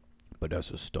stone. But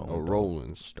that's a stone. A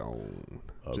rolling stone.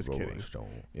 A Just rolling kidding.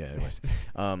 Stone. Yeah, anyways.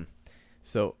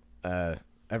 So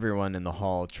everyone in the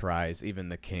hall tries, even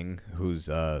the king, whose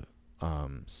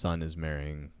son is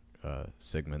marrying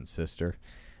Sigmund's sister.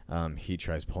 He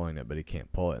tries pulling it, but he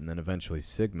can't pull it. And then eventually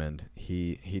Sigmund,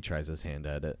 he tries his hand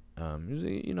at it.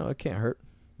 It can't hurt.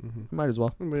 Might as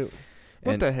well.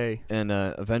 What the hey? And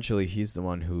eventually he's the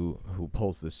one who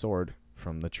pulls the sword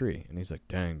from the tree. And he's like,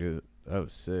 dang, dude, that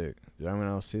was sick. Did anyone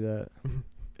else see that?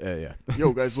 Yeah.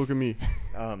 Yo, guys, look at me.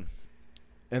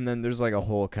 And then there's like a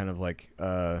whole kind of like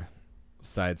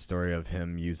side story of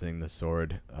him using the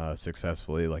sword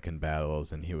successfully, like in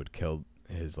battles, and he would kill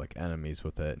his like enemies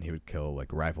with it, and he would kill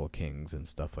like rival kings and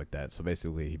stuff like that. So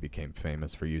basically he became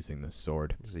famous for using this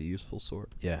sword. It's a useful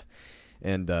sword. Yeah.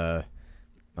 And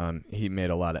he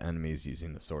made a lot of enemies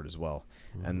using the sword as well.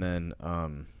 And then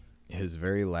his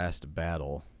very last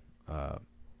battle, I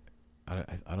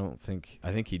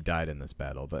think he died in this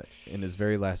battle, but in his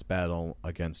very last battle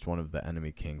against one of the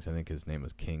enemy kings, I think his name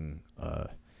was King, I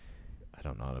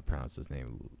don't know how to pronounce his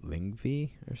name,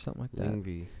 Lingvi or something like that.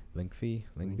 Lingvi?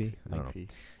 I don't know.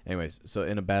 Anyways, so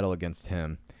in a battle against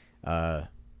him,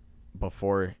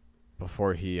 before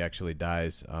he actually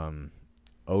dies,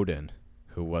 Odin,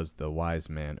 who was the wise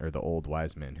man, or the old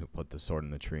wise man who put the sword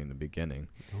in the tree in the beginning,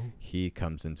 he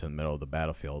comes into the middle of the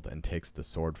battlefield and takes the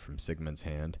sword from Sigmund's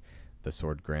hand, the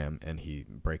sword Graham, and he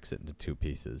breaks it into two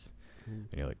pieces. And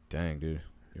you're like, dang, dude,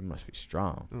 you must be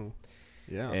strong. Oh,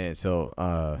 yeah. And so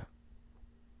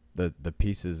the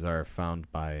pieces are found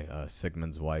by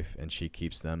Sigmund's wife, and she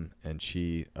keeps them, and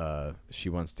she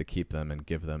wants to keep them and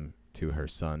give them to her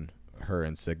son, her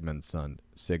and Sigmund's son,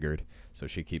 Sigurd, so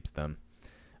she keeps them.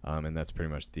 And that's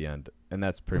pretty much the end. And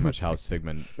that's pretty much how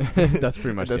Sigmund... that's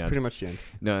pretty much the end.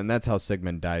 No, and that's how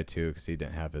Sigmund died, too, because he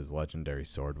didn't have his legendary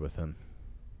sword with him.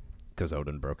 Because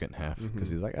Odin broke it in half. Because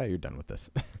he's like, you're done with this.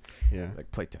 Yeah.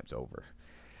 Like, playtime's over.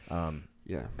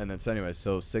 Yeah. And then, so anyway,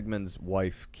 so Sigmund's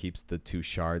wife keeps the two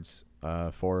shards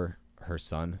for her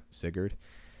son, Sigurd.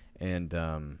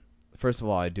 And first of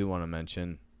all, I do want to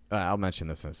mention... I'll mention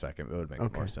this in a second. It would make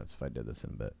more sense if I did this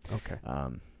in a bit. Okay.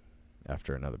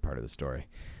 After another part of the story.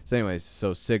 So anyways,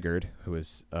 so Sigurd, who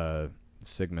is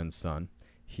Sigmund's son,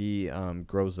 he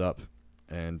grows up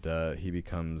and he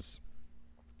becomes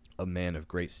a man of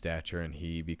great stature, and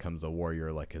he becomes a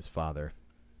warrior like his father.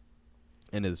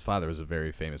 And his father was a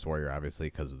very famous warrior, obviously,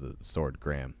 because of the sword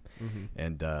Graham.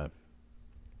 And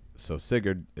so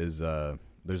Sigurd is,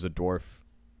 there's a dwarf,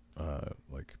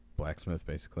 like blacksmith,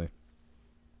 basically.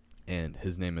 And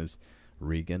his name is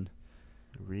Regan.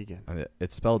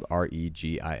 It's spelled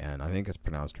Regin. I think it's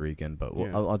pronounced Regan, but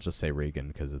I'll just say Regan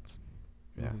because it's,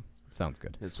 it sounds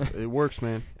good. It works,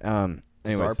 man.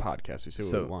 Anyways, it's our podcast. We say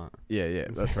what we want. Yeah,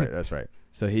 that's right.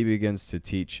 So he begins to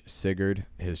teach Sigurd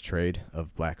his trade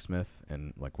of blacksmith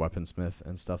and like weaponsmith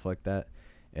and stuff like that.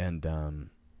 And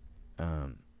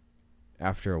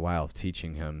after a while of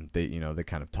teaching him, they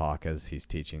kind of talk as he's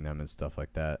teaching them and stuff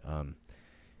like that.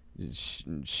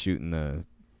 Shooting the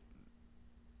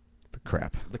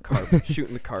carp,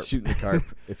 Shooting the carp,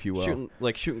 if you will.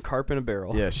 Shooting carp in a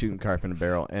barrel. Yeah, shooting carp in a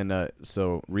barrel. And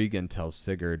so Regan tells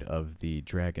Sigurd of the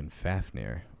dragon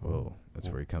Fafnir. Whoa, that's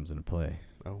where he comes into play.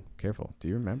 Oh, careful. Do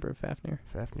you remember Fafnir?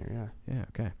 Fafnir, yeah. Yeah,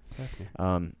 okay.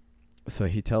 Fafnir. So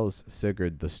he tells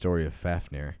Sigurd the story of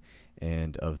Fafnir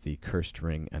and of the cursed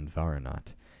ring and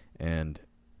Varanat. And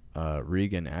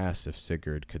Regan asks if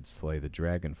Sigurd could slay the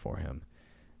dragon for him,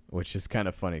 which is kind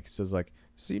of funny. Because it's like,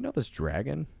 so you know this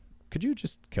dragon? Could you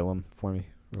just kill him for me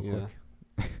real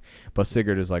quick? But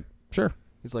Sigurd is like, sure.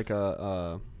 He's like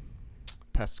a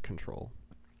pest control.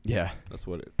 Yeah. That's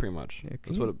what it pretty much. Yeah,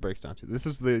 that's what it breaks down to. This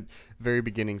is the very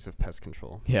beginnings of pest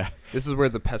control. Yeah. This is where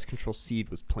the pest control seed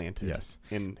was planted. Yes.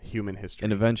 In human history.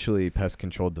 And eventually pest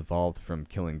control devolved from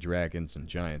killing dragons and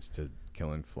giants to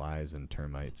killing flies and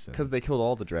termites. Because they killed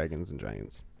all the dragons and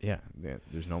giants. Yeah,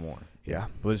 there's no more. Yeah.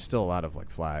 But there's still a lot of like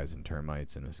flies and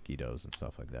termites and mosquitoes and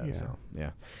stuff like that. Yeah. So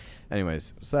yeah.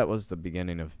 Anyways, so that was the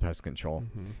beginning of pest control.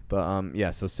 Mm-hmm. But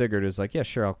yeah, so Sigurd is like, yeah,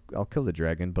 sure, I'll kill the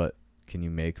dragon, but can you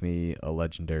make me a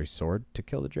legendary sword to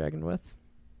kill the dragon with?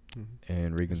 Mm-hmm.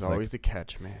 And Regan's There's always a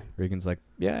catch, man. Regan's like,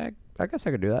 yeah, I guess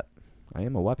I could do that. I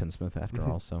am a weaponsmith after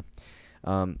all, so.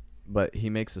 But he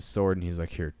makes a sword, and he's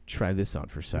like, here, try this on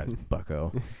for size,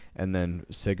 bucko. And then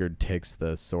Sigurd takes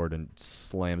the sword and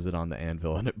slams it on the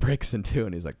anvil, and it breaks in two,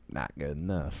 and he's like, not good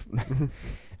enough.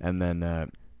 And then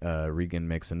Regan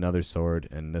makes another sword,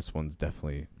 and this one's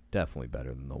definitely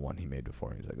better than the one he made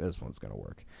before. He's like, this one's going to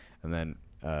work. And then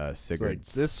Sigurd like,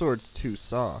 this sword's too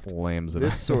soft. Slams it.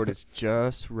 This sword is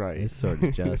just right. This sword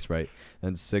is just right.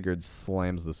 And Sigurd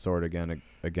slams the sword again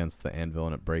against the anvil,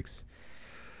 and it breaks.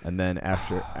 And then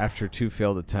after 2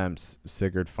 failed attempts,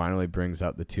 Sigurd finally brings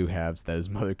out the 2 halves that his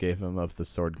mother gave him of the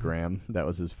sword Graham. That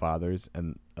was his father's.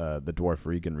 And the dwarf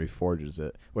Regan reforges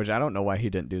it, which I don't know why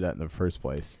he didn't do that in the first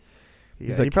place. Yeah,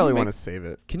 He's like, he probably want to save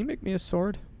it. Can you make me a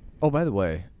sword? Oh, by the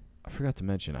way, I forgot to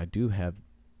mention, I do have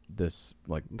this,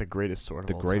 like, the greatest sword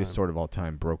sword of all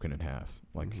time broken in half.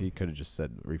 Like, he could have just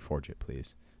said, reforge it,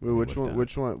 please. Wait, which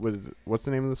one was, what's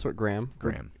the name of the sword? Graham?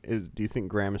 Graham. Do you think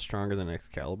Graham is stronger than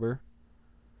Excalibur?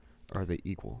 Or are they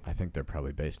equal? I think they're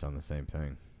probably based on the same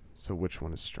thing. So which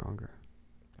one is stronger?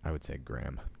 I would say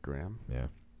Graham. Graham. Yeah.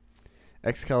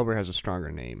 Excalibur has a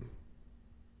stronger name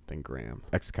than Graham.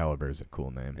 Excalibur is a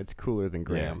cool name. It's cooler than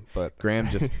Graham, but Graham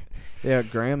just yeah,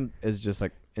 Graham is just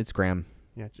like, it's Graham.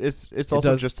 yeah, it's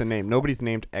also just a name. Nobody's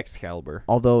named Excalibur.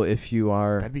 Although if you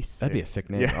are That'd be sick. that'd be a sick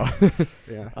name. Yeah.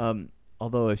 Yeah.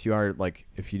 Although if you are like,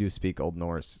 if you do speak Old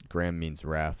Norse, Graham means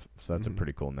wrath. So that's a Mhm.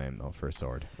 pretty cool name though for a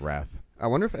sword. Wrath. I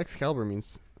wonder if Excalibur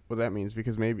means what that means,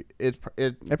 because maybe it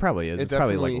Probably is. It It's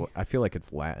probably like, definitely- I feel like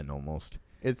it's Latin almost.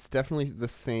 it's definitely the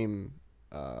same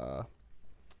or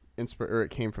it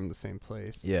came from the same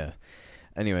place. Yeah.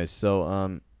 Anyways,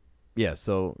 so yeah,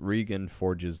 so Regan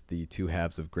forges the 2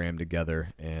 halves of Graham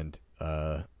together, and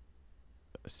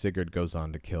Sigurd goes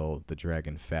on to kill the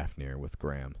dragon Fafnir with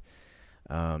Graham.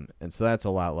 And so that's a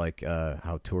lot like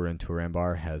how Turin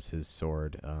Turambar has his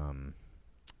sword,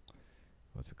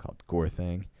 what's it called?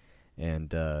 Gorthang. And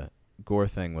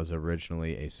Gorthang was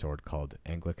originally a sword called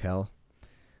Anglical,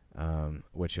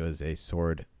 which was a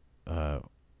sword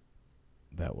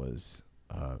that was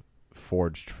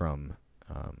forged from,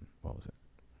 what was it?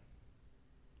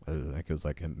 I think it was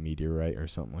like a meteorite or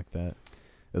something like that.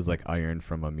 It was like iron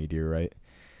from a meteorite.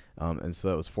 And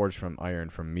so it was forged from iron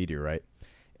from meteorite.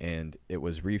 And it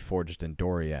was reforged in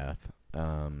Doriath.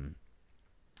 And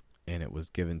it was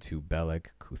given to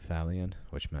Beleg Cuthalion,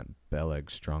 which meant Beleg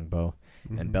Strongbow.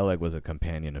 Mm-hmm. And Beleg was a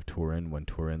companion of Turin when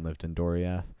Turin lived in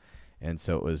Doriath. And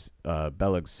so it was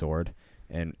Beleg's sword.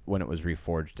 And when it was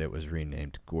reforged, it was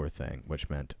renamed Gorthang, which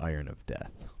meant Iron of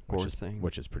Death.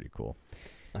 Which is pretty cool.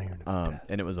 Iron of Death.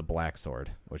 And it was a black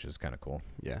sword, which is kind of cool.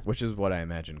 Yeah. Which is what I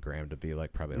imagined Graham to be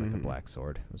like, probably like a black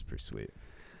sword. It was pretty sweet.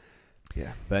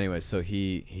 Yeah. But anyway, so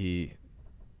Gorthang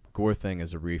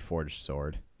is a reforged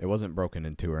sword. It wasn't broken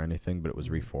into or anything, but it was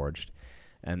reforged.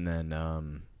 And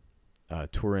then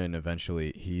Turin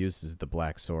eventually, he uses the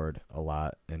black sword a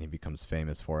lot, and he becomes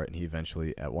famous for it. And he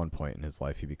eventually, at one point in his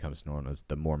life, he becomes known as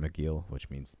the Mormagil, which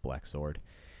means black sword.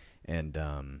 And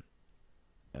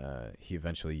he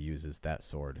eventually uses that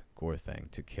sword,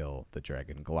 Gorthang, to kill the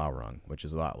dragon Glaurung, which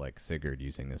is a lot like Sigurd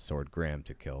using this sword Graham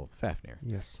to kill Fafnir.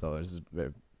 Yes. So there's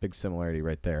a big similarity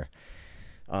right there.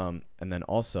 And then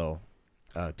also,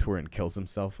 Turin kills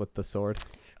himself with the sword.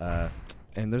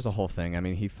 And there's a whole thing. I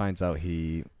mean, he finds out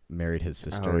he married his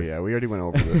sister. Oh yeah, we already went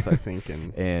over this, I think,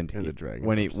 in the dragon.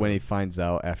 When he finds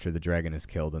out after the dragon is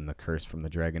killed and the curse from the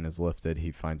dragon is lifted,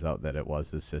 he finds out that it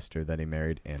was his sister that he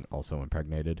married and also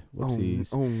impregnated.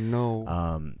 Whoopsies. Oh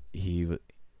no. He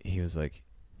was like,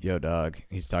 "Yo, dog."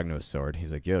 He's talking to his sword.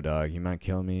 He's like, "Yo, dog, you might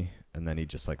kill me." And then he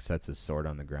just like sets his sword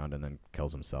on the ground and then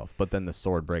kills himself. But then the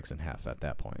sword breaks in half at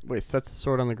that point. Wait, sets the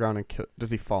sword on the ground and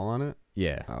does he fall on it?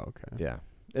 Yeah. Oh, okay. Yeah.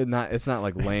 It's not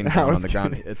like laying down on the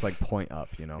ground. It's like point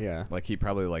up, you know. Yeah. Like he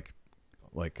probably like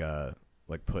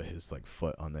put his like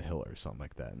foot on the hill or something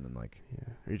like that, and then like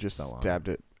Or he just fell on stabbed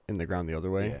it in the ground the other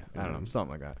way. Yeah. I don't know,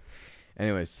 something like that.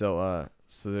 Anyway, so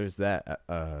there's that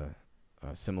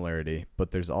similarity,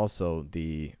 but there's also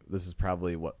this is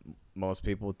probably what most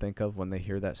people would think of when they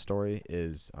hear that story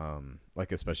is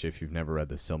like, especially if you've never read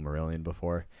the Silmarillion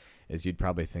before, is you'd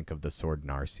probably think of the sword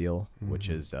Narsil, which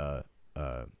is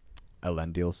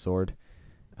Elendil's sword,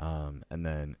 and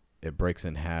then it breaks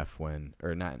in half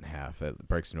it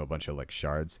breaks into a bunch of like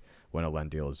shards when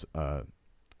Elendil is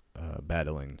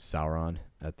battling Sauron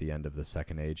at the end of the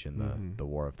Second Age in the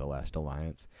War of the Last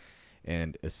Alliance.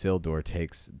 And Isildur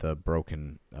takes the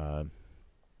broken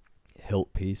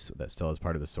hilt piece that still has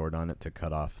part of the sword on it to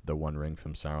cut off the one ring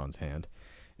from Sauron's hand.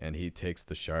 And he takes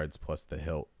the shards plus the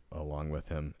hilt along with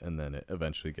him, and then it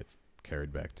eventually gets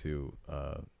carried back to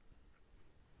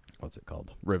what's it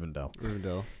called?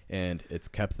 Rivendell. And it's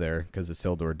kept there because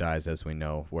Isildur dies, as we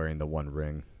know, wearing the one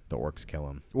ring. The orcs kill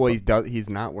him. Well, he's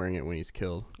not wearing it when he's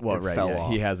killed. Well, it right, fell yeah,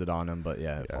 off. he has it on him, but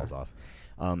it falls off.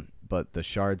 But the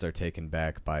shards are taken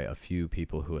back by a few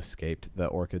people who escaped the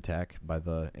orc attack by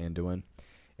the Anduin,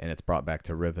 and it's brought back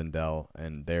to Rivendell,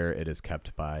 and there it is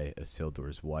kept by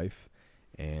Isildur's wife,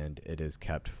 and it is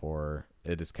kept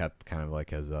kind of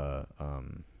like as a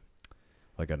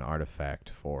like an artifact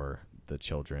for the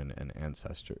children and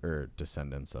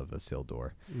descendants of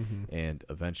Isildur, and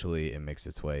eventually it makes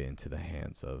its way into the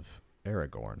hands of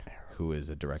Aragorn, who is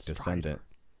a direct descendant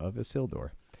of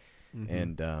Isildur,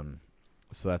 and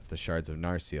so that's the shards of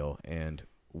Narsil. And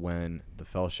when the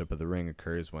Fellowship of the Ring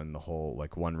occurs, when the whole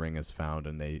one ring is found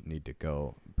and they need to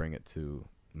go bring it to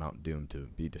Mount Doom to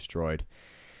be destroyed,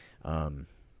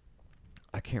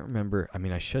 I can't remember. I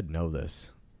mean, I should know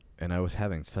this, and I was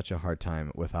having such a hard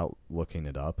time without looking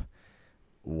it up,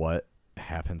 what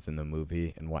happens in the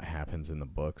movie and what happens in the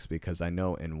books, because I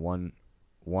know in one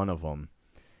of them,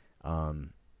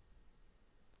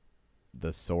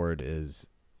 the sword is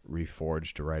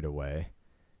reforged right away.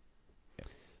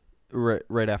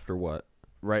 Right after what?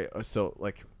 Right. So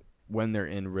when they're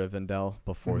in Rivendell,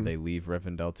 before they leave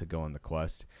Rivendell to go on the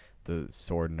quest, the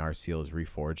sword Narsil is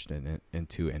reforged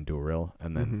into Andúril,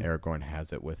 and then Aragorn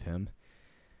has it with him.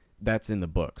 That's in the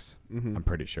books. I'm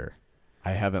pretty sure.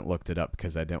 I haven't looked it up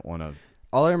because I didn't want to.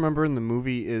 All I remember in the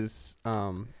movie is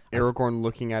Aragorn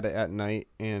looking at it at night,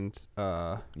 and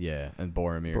and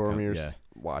Boromir's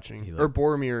watching, He, or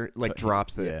Boromir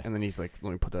drops it, yeah. and then he's like,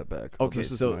 "Let me put that back." Okay,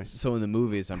 this is so nice. so in the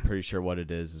movies, I'm pretty sure what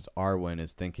it is Arwen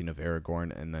is thinking of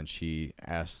Aragorn, and then she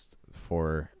asked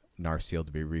for Narsil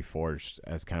to be reforged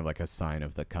as kind of like a sign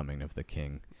of the coming of the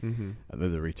king,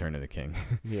 the return of the king.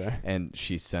 Yeah, and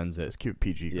she sends it. It's cute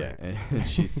PG. Yeah, and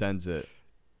she sends it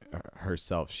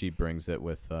herself. She brings it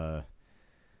with.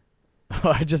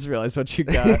 Oh, I just realized what you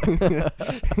got.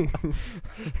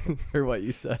 Or what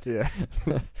you said. Yeah.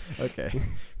 Okay,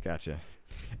 gotcha.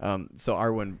 So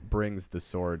Arwen brings the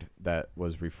sword that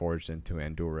was reforged into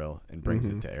Andúril and brings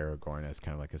it to Aragorn as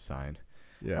kind of like a sign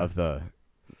of the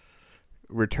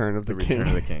return of the king. Return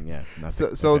of the king, yeah.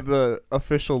 So the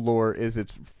official lore is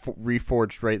it's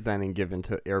reforged right then and given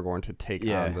to Aragorn to take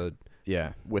on the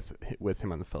with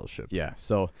him on the Fellowship. Yeah.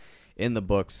 So in the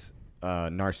books,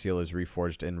 Narsil is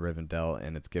reforged in Rivendell,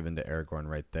 and it's given to Aragorn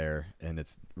right there, and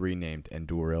it's renamed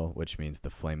Andúril, which means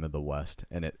the Flame of the West,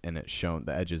 and it's shown,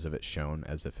 the edges of it shown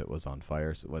as if it was on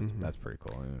fire. So that's pretty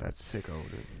cool. You know? That's sicko,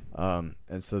 dude.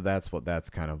 And so that's what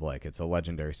that's kind of like. It's a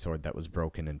legendary sword that was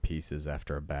broken in pieces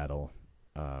after a battle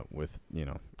with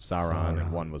Sauron,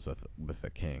 and one was with the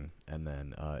king, and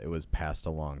then it was passed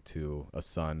along to a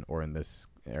son, or in this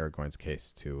Aragorn's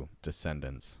case, to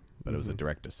descendants. But it was a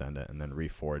direct descendant, and then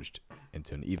reforged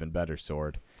into an even better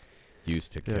sword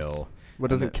used to kill.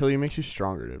 What doesn't kill you makes you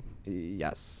stronger, dude.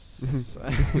 Yes.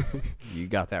 You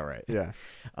got that right. Yeah.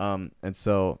 And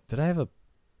so, did I have a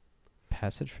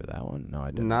passage for that one? No, I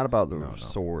didn't. Not about the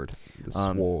sword. The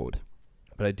sword.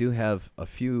 But I do have a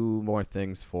few more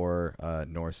things for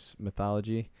Norse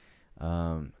mythology.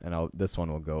 And this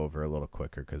one will go over a little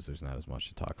quicker because there's not as much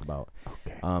to talk about.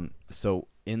 Okay. So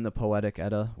in the Poetic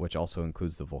Edda, which also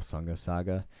includes the Volsunga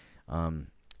Saga,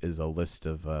 is a list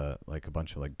of a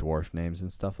bunch of dwarf names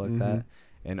and stuff like that.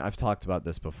 And I've talked about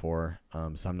this before,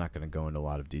 so I'm not going to go into a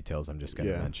lot of details. I'm just going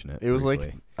to mention it. It was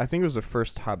briefly. I think it was the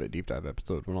first Hobbit Deep Dive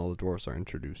episode when all the dwarfs are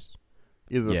introduced.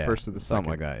 Either the first or the second.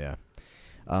 Something like that, yeah.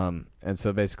 And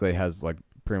so basically it has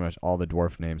pretty much all the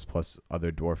dwarf names plus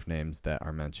other dwarf names that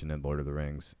are mentioned in Lord of the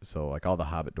Rings. So all the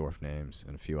Hobbit dwarf names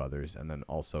and a few others, and then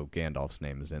also Gandalf's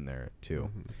name is in there too.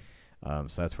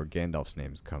 So that's where Gandalf's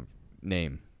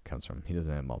name comes from. He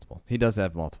doesn't have multiple. He does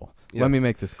have multiple. Yes. Let me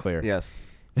make this clear. Yes.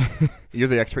 You're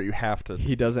the expert. You have to.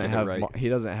 He doesn't have right. he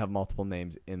doesn't have multiple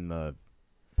names in the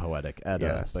Poetic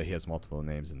Edda, but he has multiple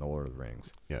names in the Lord of the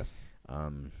Rings. Yes.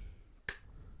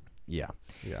 Yeah.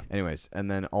 Anyways, and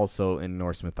then also in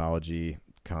Norse mythology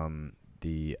come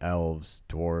the elves,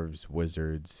 dwarves,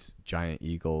 wizards, giant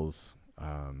eagles,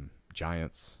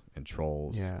 giants, and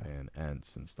trolls, and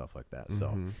ents and stuff like that.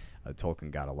 So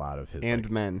Tolkien got a lot of his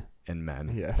men.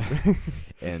 Yes.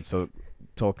 And so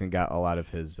Tolkien got a lot of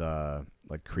his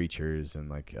creatures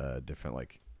and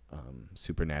different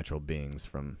supernatural beings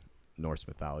from Norse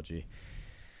mythology.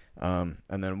 And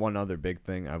then one other big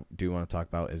thing I do want to talk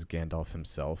about is Gandalf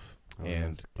himself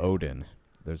and yes. Odin.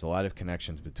 There's a lot of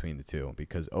connections between the two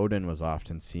because Odin was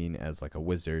often seen as like a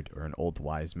wizard or an old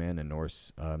wise man in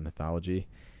Norse mythology,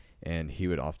 and he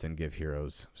would often give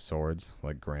heroes swords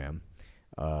like Graham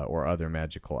or other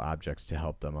magical objects to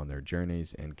help them on their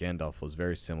journeys. And Gandalf was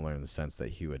very similar in the sense that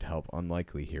he would help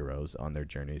unlikely heroes on their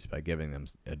journeys by giving them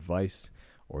advice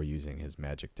or using his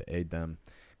magic to aid them,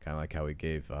 kind of like how he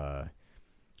gave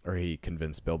or he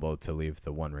convinced Bilbo to leave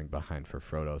the One Ring behind for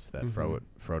Frodo so that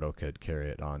Frodo could carry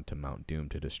it on to Mount Doom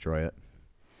to destroy it.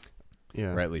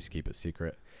 Yeah. Or at least keep it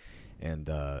secret. And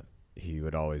he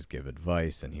would always give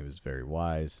advice, and he was very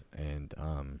wise. And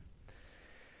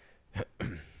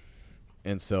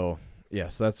and so, yeah,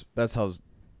 so that's how,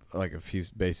 like, a few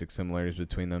basic similarities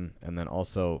between them. And then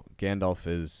also, Gandalf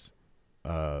is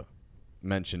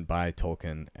mentioned by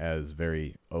Tolkien as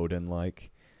very Odin-like.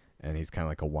 And he's kind of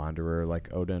like a wanderer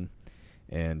like Odin.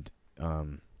 And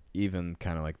even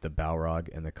kind of like the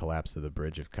Balrog and the collapse of the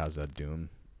bridge of Khazad-dûm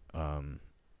kind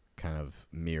of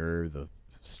mirror the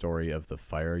story of the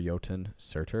fire Jotun,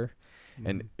 Surtur. Mm-hmm.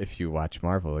 And if you watch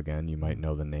Marvel again, you might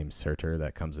know the name Surtur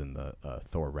that comes in the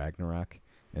Thor Ragnarok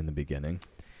in the beginning.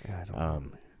 Yeah, I don't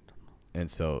know.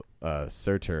 And so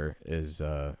Surtur is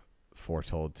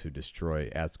foretold to destroy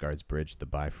Asgard's bridge, the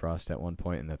Bifrost, at one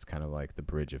point, and that's kind of like the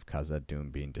bridge of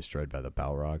Khazad-dûm being destroyed by the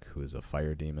Balrog, who is a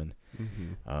fire demon.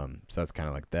 Mm-hmm. So that's kind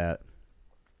of like that.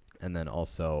 And then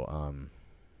also,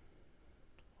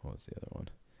 what was the other one?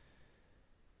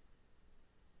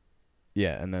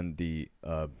 Yeah, and then the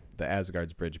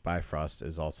Asgard's bridge Bifrost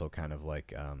is also kind of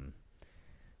like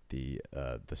the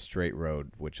straight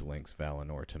road which links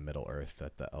Valinor to Middle Earth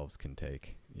that the elves can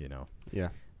take. You know. Yeah.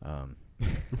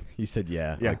 You said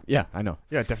yeah. Yeah. Like, yeah, I know.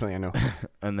 Yeah, definitely I know.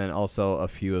 And then also a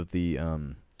few of the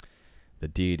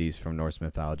deities from Norse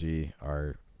mythology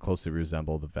are closely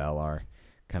resemble the Valar,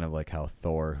 kind of like how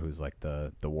Thor, who's like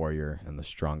the warrior and the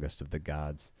strongest of the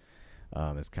gods,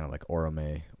 is kind of like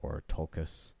Orome or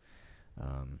Tulkas.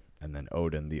 And then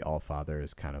Odin, the Allfather,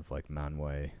 is kind of like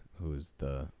Manwë, who's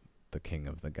the king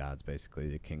of the gods, basically,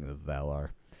 the king of the Valar.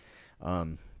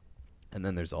 And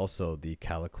then there's also the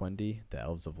Calaquendi, the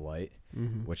Elves of Light,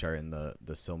 which are in the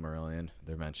Silmarillion.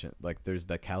 They're mentioned, like, there's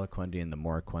the Calaquendi and the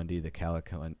Morquendi. The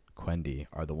Calaquendi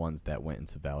are the ones that went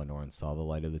into Valinor and saw the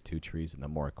light of the two trees, and the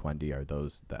Morquendi are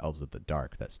the Elves of the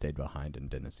Dark that stayed behind and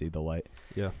didn't see the light.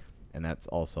 Yeah. And that's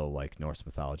also like Norse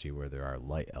mythology, where there are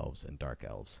light elves and dark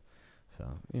elves.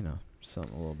 So, you know,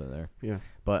 something a little bit there. Yeah.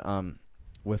 But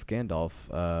with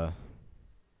Gandalf,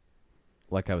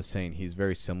 like I was saying, he's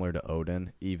very similar to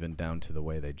Odin, even down to the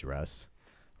way they dress,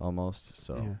 almost.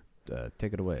 So,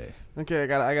 take it away. Okay,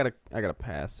 I got a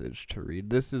passage to read.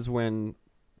 This is when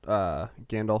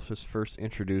Gandalf is first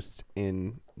introduced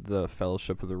in the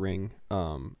Fellowship of the Ring,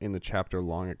 in the chapter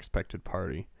Long Expected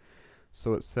Party.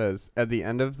 So it says, at the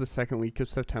end of the second week of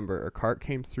September, a cart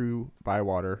came through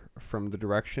Bywater from the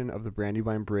direction of the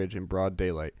Brandywine Bridge in broad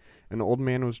daylight. An old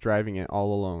man was driving it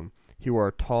all alone. He wore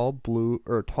a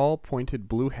tall pointed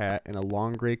blue hat and a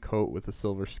long gray coat with a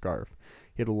silver scarf.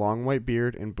 He had a long white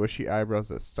beard and bushy eyebrows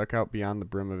that stuck out beyond the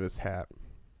brim of his hat.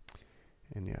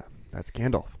 And yeah, that's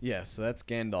Gandalf. Yeah, so that's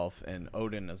Gandalf, and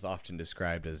Odin is often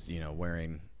described as, you know,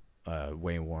 wearing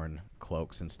way-worn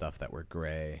cloaks and stuff that were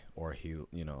gray, or he,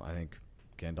 you know, I think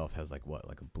Gandalf has like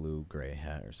a blue-gray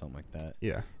hat or something like that.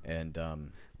 Yeah. And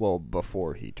well,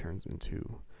 before he turns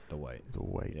into the white.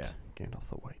 Yeah. Gandalf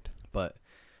the White. But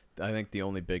I think the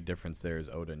only big difference there is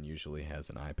Odin usually has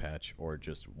an eye patch or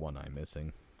just one eye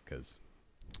missing, because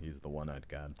he's the one-eyed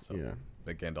god. So, yeah.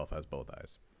 But Gandalf has both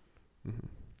eyes. Mm-hmm.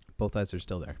 Both eyes are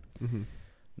still there. Mm-hmm.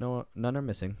 No, none are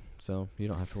missing, so you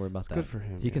don't have to worry about that. Good for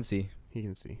him. He can see. He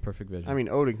can see. Perfect vision. I mean,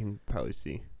 Odin can probably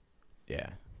see. Yeah.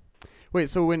 Wait,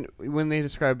 so when they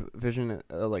describe vision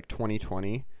like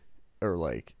 20/20 or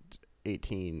like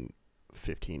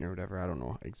 18/15 or whatever, I don't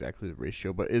know exactly the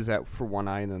ratio, but is that for one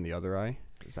eye and then the other eye?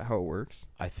 Is that how it works?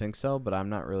 I think so, but I'm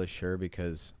not really sure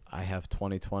because I have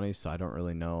 20/20, so I don't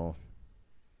really know.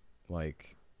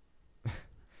 Like,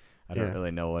 I don't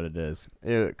really know what it is.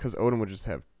 Yeah, because Odin would just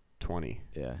have 20.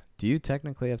 Yeah. Do you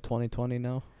technically have 20/20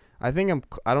 now? I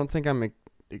don't think I'm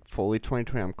fully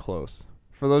 20/20. I'm close.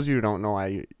 For those of you who don't know,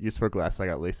 I used to wear glasses. I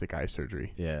got LASIK eye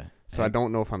surgery. Yeah. So I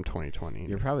don't know if I'm 20/20.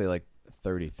 You're probably like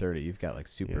 30/30. You've got like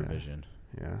super vision.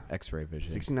 Yeah. X-ray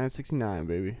vision. 69/69,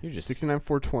 baby. You're just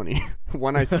 69/420.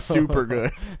 One eye's super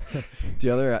good. The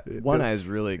other one eye is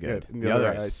really good. Yeah, the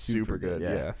other eye's super good.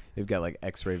 Yeah. You've got like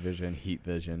X-ray vision, heat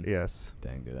vision. Yes.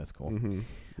 Dang, dude, that's cool. Mm-hmm.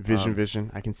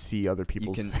 Vision. I can see other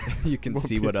people's. You can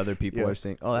see what other people are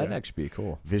seeing. Oh, that'd actually be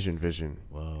cool. Vision.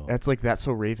 Whoa. That's like That's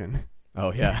So Raven.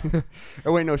 Oh yeah.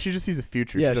 Oh wait, no, she just sees the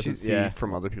future. Yeah, she doesn't she's- see yeah.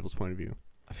 from other people's point of view.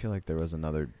 I feel like there was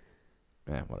another.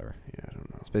 Whatever. Yeah, I don't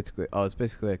know. It's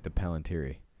basically like the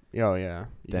Palantiri. Oh yeah,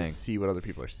 you Dang. can see what other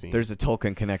people are seeing. There's a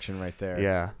Tolkien connection right there.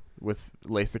 Yeah, with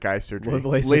LASIK eye surgery. With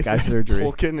LASIK eye surgery.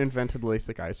 Tolkien invented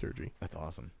LASIK eye surgery. That's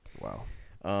awesome. Wow.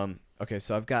 Okay,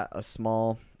 so I've got a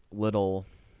small little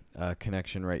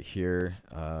connection right here.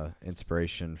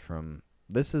 Inspiration from,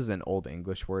 this is an Old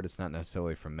English word. It's not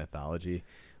necessarily from mythology,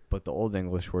 but the Old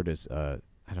English word is, I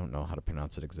don't know how to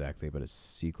pronounce it exactly, but it's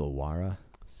Sigalwara.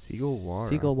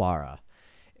 Sigalwara.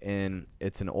 And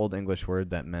it's an Old English word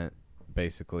that meant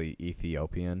basically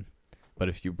Ethiopian. But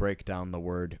if you break down the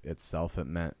word itself, it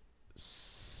meant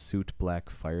soot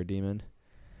black fire demon.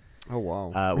 Oh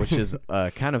wow. Which is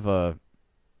kind of a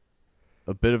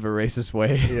bit of a racist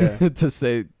way Yeah. to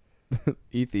say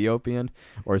Ethiopian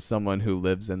or someone who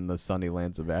lives in the sunny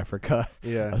lands of Africa.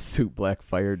 Yeah. A soot black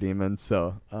fire demon.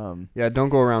 So Yeah, don't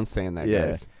go around saying that,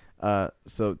 yeah. guys.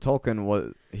 So Tolkien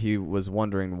was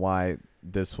wondering why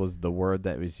this was the word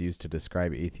that was used to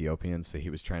describe Ethiopians. So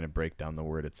he was trying to break down the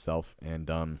word itself,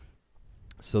 and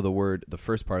so the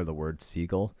first part of the word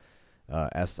Sigel,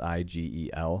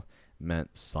 Sigel,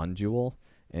 meant sun jewel,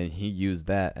 and he used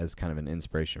that as kind of an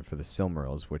inspiration for the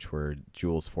Silmarils, which were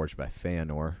jewels forged by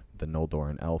Feanor, the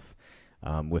Noldoran elf,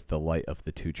 with the light of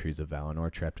the two trees of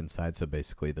Valinor trapped inside. So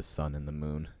basically, the sun and the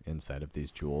moon inside of these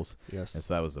jewels. Yes. And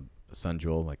so that was a sun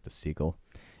jewel, like the Sigil.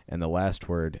 And the last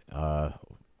word,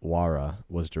 Wara,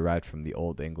 was derived from the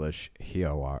Old English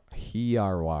Hiarwa.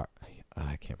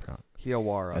 I can't pronounce.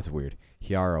 Hiawara. That's weird.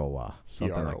 Hiarawa,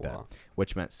 something like that, Hiarawa.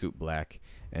 which meant soot black,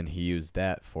 and he used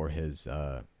that for his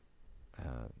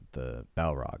the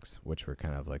Balrogs, which were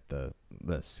kind of like the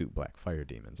soot black fire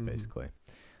demons, basically.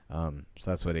 So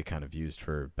that's what he kind of used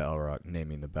for Balrog,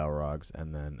 naming the Balrogs,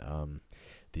 and then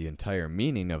the entire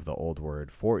meaning of the old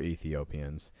word for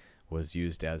Ethiopians was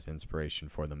used as inspiration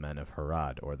for the men of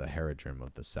Harad, or the Haradrim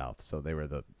of the south. So they were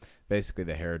basically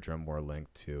the Haradrim were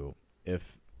linked to,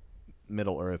 if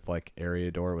Middle Earth, like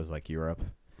Eriador, was like Europe,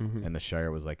 and the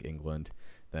Shire was like England,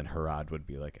 then Harad would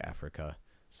be like Africa.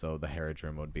 So the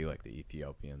Haradrim would be like the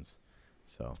Ethiopians.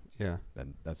 So Yeah.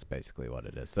 then that's basically what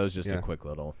it is. So it's just a quick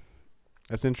little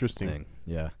That's interesting. thing.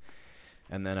 Yeah.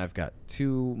 And then I've got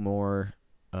two more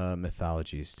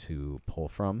mythologies to pull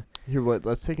from. Here,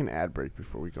 let's take an ad break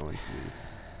before we go into these.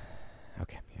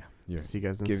 Okay, yeah. See you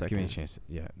guys in a Give second. me a chance.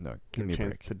 Yeah, no, Give give me a a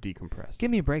chance break. to decompress.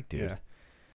 Give me a break, dude. Yeah.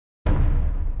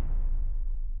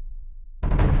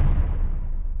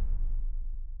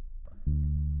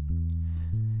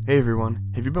 Hey everyone,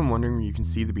 have you been wondering where you can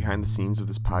see the behind the scenes of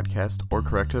this podcast or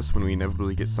correct us when we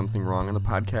inevitably get something wrong on the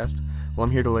podcast? Well,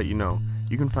 I'm here to let you know.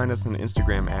 You can find us on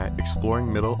Instagram at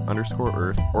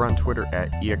exploringmiddle_earth or on Twitter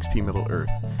at expmiddleearth.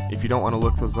 If you don't want to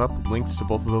look those up, links to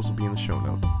both of those will be in the show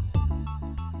notes.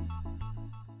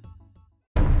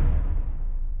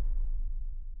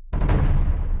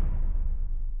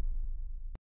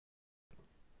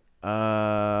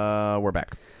 We're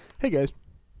back. Hey guys,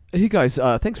 Hey guys,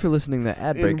 thanks for listening to the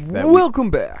ad break. and welcome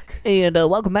back. And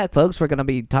welcome back, folks. We're going to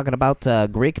be talking about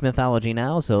Greek mythology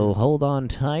now, so hold on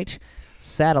tight.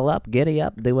 Saddle up, giddy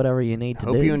up, do whatever you need to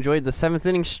Hope do. you enjoyed the 7th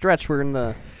inning stretch. We're in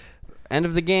the end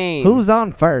of the game. Who's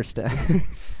on first? Is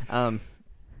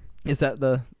that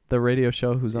the radio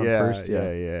show? Who's on first?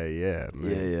 Yeah, yeah,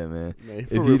 man. Man,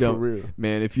 If you don't,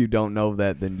 man, if you don't know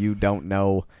that, then you don't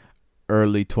know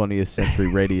early 20th century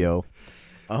radio.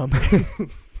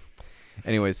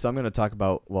 Anyways, so I'm going to talk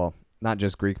about, well, not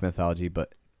just Greek mythology,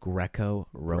 but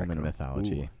Greco-Roman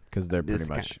mythology, because they're pretty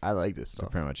much I like this they're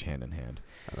stuff. pretty much hand in hand.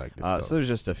 I like this stuff. So there's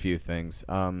just a few things.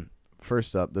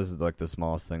 First up, this is like the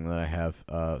smallest thing that I have.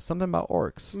 Something about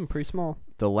orcs. Pretty small.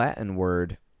 The Latin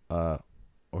word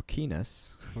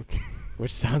orcinus,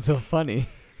 which sounds so funny,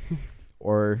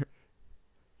 or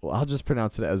well, I'll just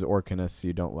pronounce it as orcinus so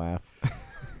you don't laugh.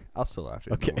 I'll still laugh.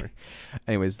 Dude, Okay. don't worry.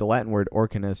 Anyways, the Latin word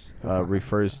orcinus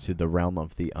refers to the realm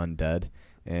of the undead,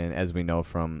 and as we know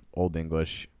from Old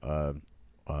English,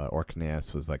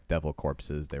 orcneas was like devil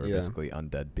corpses. They were basically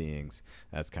undead beings.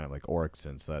 That's kind of like orcs,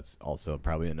 and so that's also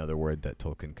probably another word that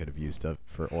Tolkien could have used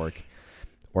for orc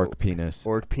penis.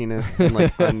 Orc penis and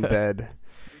like undead.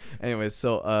 Anyways,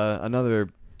 so another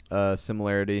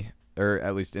similarity, or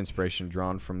at least inspiration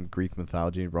drawn from Greek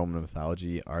mythology and Roman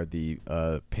mythology, are the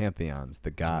pantheons,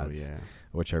 the gods,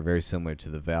 which are very similar to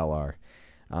the Valar.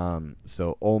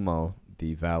 So Olmo,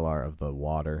 the Valar of the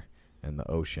water and the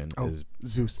ocean, is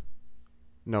Zeus.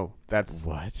 No, that's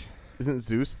what? Isn't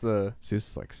Zeus the?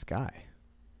 Zeus is like sky.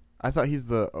 I thought he's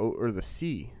the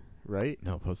sea. right?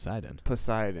 No, Poseidon.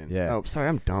 Poseidon. Yeah. Oh, sorry,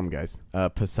 I'm dumb, guys.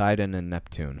 Poseidon and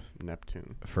Neptune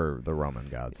Neptune. for the Roman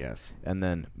gods. Yes. And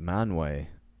then Manwe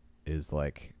is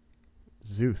like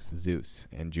Zeus.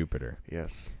 and Jupiter.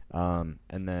 Yes. And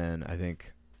then I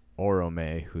think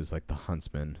Orome, who's like the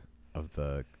huntsman of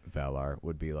the Valar,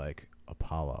 would be like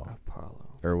Apollo.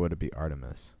 Or would it be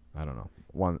Artemis? I don't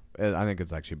know. I think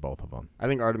it's actually both of them. I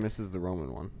think Artemis is the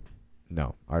Roman one.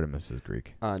 No, Artemis is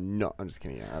Greek. No, I'm just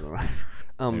kidding. Yeah, I don't know.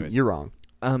 Anyways. You're wrong.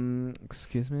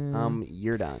 Excuse me.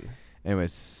 You're done.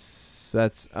 Anyways,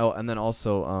 that's and then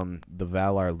also the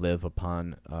Valar live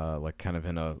upon like kind of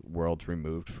in a world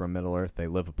removed from Middle Earth. They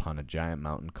live upon a giant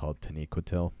mountain called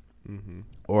Taniquetil,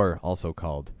 or also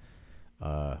called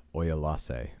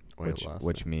Oyalase,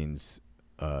 which means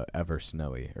ever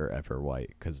snowy or ever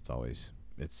white, because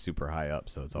it's super high up,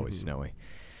 so it's always snowy.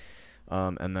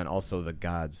 And then also the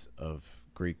gods of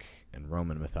Greek and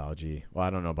Roman mythology. Well, I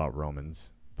don't know about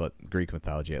Romans, but Greek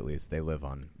mythology at least, they live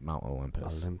on Mount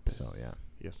Olympus. So yeah.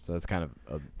 Yes. So that's kind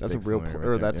of that's a big real similarity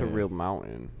right that's there. a real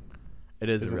mountain. It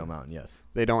is Isn't a real it? mountain, yes.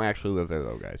 They don't actually live there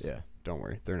though, guys. Yeah. Don't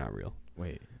worry, they're not real.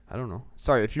 Wait. I don't know.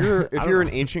 Sorry, if you're an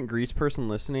ancient Greece person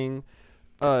listening,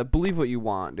 believe what you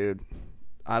want, dude.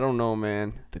 I don't know,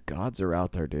 man. The gods are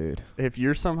out there, dude. If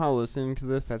you're somehow listening to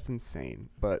this, that's insane.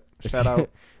 But shout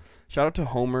out to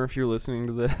Homer if you're listening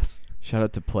to this. Shout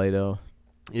out to Plato,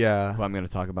 Yeah. who I'm going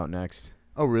to talk about next.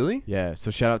 Oh, really? Yeah, so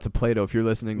shout out to Plato if you're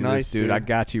listening to Nice, this, dude. dude. I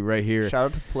got you right here. Shout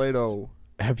out to Plato.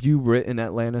 Have you written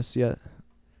Atlantis yet?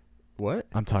 What?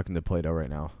 I'm talking to Plato right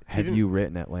now. Have didn't- you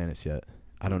written Atlantis yet?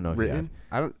 I don't know if you have.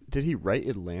 Written? Did he write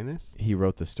Atlantis? He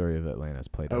wrote the story of Atlantis.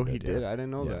 Plato. Oh, he did. Yeah. I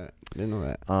didn't know Yeah. that. Didn't know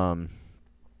that.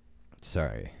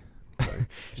 Sorry.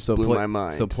 Just So blew my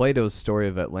mind. So Plato's story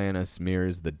of Atlantis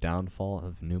mirrors the downfall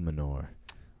of Numenor.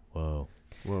 Whoa.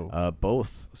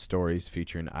 Both stories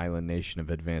feature an island nation of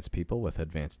advanced people with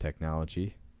advanced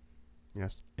technology.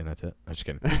 Yes. And that's it. I'm just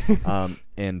kidding.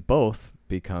 And both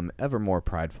become ever more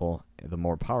prideful the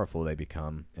more powerful they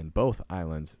become, and both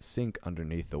islands sink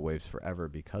underneath the waves forever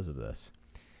because of this.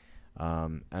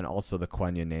 And also the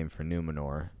Quenya name for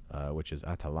Numenor, which is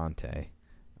Atalante,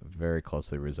 very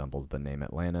closely resembles the name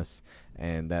Atlantis.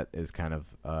 And that is kind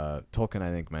of, Tolkien,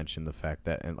 I think, mentioned the fact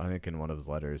that, and I think in one of his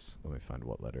letters, let me find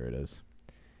what letter it is.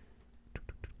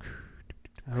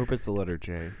 I hope it's the letter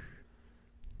J.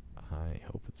 I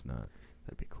hope it's not.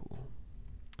 That'd be cool.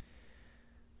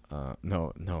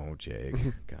 No, Jake.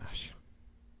 Gosh.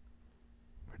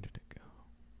 Where did it go?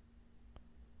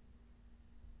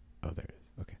 Oh, there it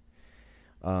is.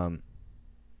 Okay.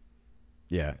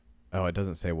 Yeah. Oh, it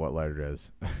doesn't say what letter it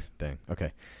is. Dang.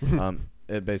 Okay.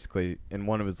 It basically, in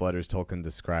one of his letters, Tolkien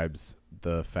describes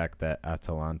the fact that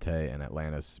Atalante and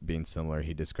Atlantis being similar.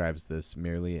 He describes this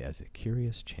merely as a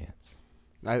curious chance.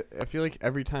 I feel like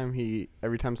every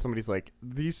time somebody's like,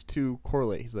 these two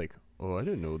correlate, he's like, oh, I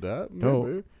didn't know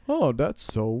that. Oh, that's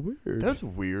so weird. That's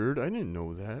weird. I didn't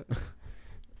know that.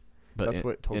 But that's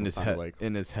what Tolkien sounded like.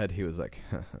 In his head, he was like,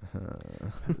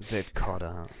 They've caught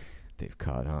on. they've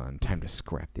caught on. Time to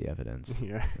scrap the evidence.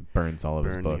 Yeah. It burns all of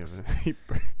his Burn books.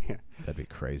 Yeah. That'd be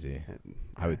crazy. Yeah.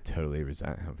 I would totally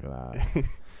resent him for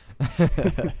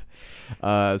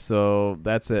that. So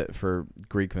that's it for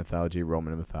Greek mythology,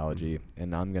 Roman mythology,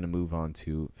 and now I'm going to move on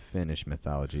to Finnish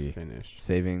mythology. Finish.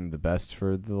 Saving the best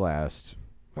for the last.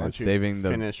 Why don't you Saving the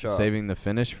finish up? saving the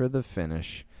finish for the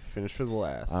finish. Finish for the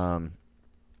last.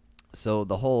 So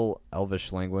the whole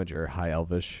Elvish language, or High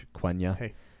Elvish, Quenya.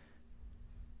 Hey.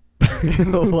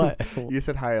 What? You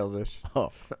said hi, Elvish.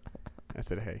 Oh. I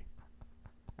said hey.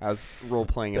 I was role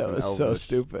playing as That an was Elvish so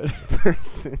stupid.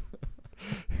 person.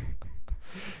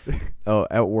 Oh,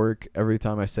 at work, every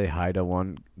time I say hi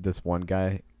to this one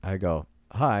guy, I go,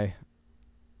 hi.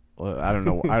 Well, I don't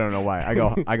know why.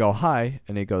 I go hi,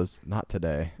 and he goes, not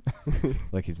today.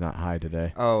 Like he's not high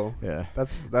today. Oh, Yeah.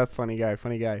 that's that funny guy.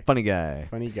 Funny guy.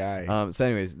 So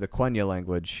anyways, the Quenya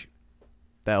language,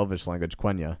 the Elvish language,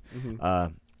 Quenya,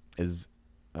 Mhm. is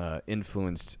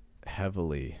influenced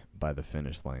heavily by the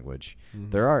Finnish language.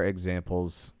 Mhm. There are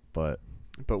examples, but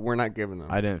But we're not giving them.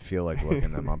 I didn't feel like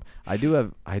looking them up. I do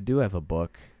have a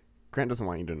book. Grant doesn't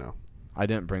want you to know. I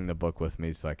didn't bring the book with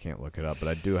me, so I can't look it up. But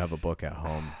I do have a book at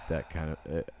home that kind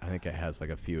of. I think it has like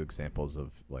a few examples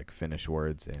of like Finnish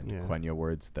words and Yeah. Quenya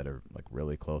words that are like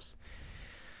really close.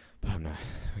 But I'm not.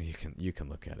 You can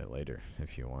look at it later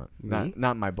if you want. Me?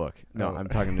 Not my book. No, Oh. I'm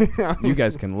talking to you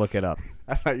guys. Can look it up.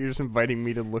 I thought you were just inviting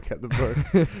me to look at the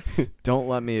book. Don't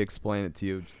let me explain it to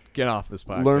you. Get off this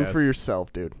podcast. Learn for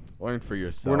yourself, dude. Learn for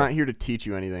yourself. We're not here to teach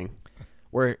you anything.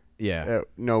 Yeah.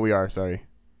 No, we are. Sorry.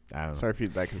 I don't know. Sorry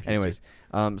if that confused Anyways,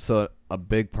 so a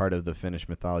big part of the Finnish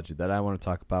mythology that I want to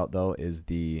talk about, though, is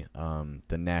the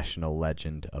national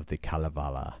legend of the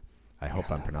Kalevala. I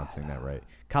hope I'm pronouncing that right.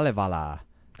 Kalevala.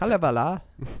 Kalevala.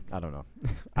 I don't know.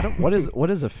 What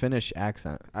is a Finnish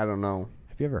accent? I don't know.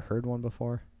 Have you ever heard one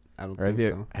before? I don't Or think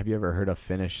so. have you ever heard a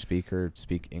Finnish speaker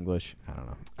speak English? I don't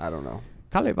know. I don't know.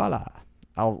 Kalevala.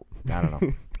 I don't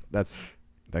know.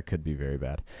 That could be very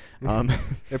bad.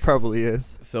 It probably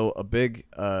is. So a big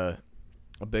part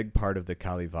of the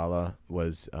Kalevala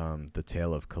was the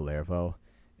tale of Kalervo,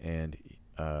 and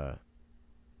I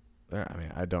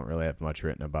don't really have much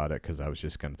written about it because I was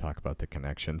just going to talk about the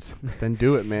connections. Then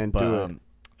do it, man. Do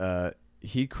it.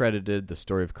 He credited the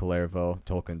story of Kalervo,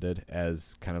 Tolkien did,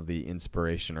 as kind of the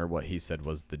inspiration, or what he said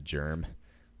was the germ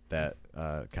that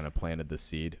kind of planted the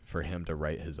seed for him to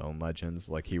write his own legends.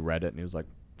 Like, he read it and he was like,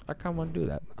 I kind of want to do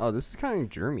that. Oh, this is kind of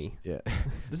germy. Yeah.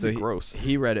 This So is gross.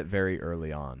 He read it very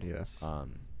early on. Yes.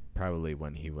 Probably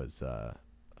when he was like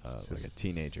a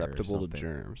teenager or Susceptible to something.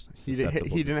 germs. Susceptible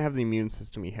He didn't have the immune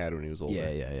system he had when he was older.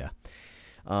 Yeah.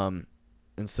 And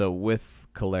so with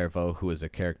Kalervo, who is a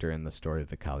character in the story of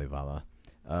the Kalevala,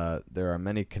 there are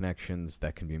many connections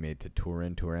that can be made to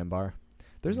Turin.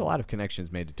 There's a lot of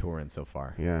connections made to Turin so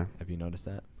far. Yeah. Have you noticed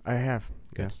that? I have.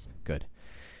 Good. Yes. Good.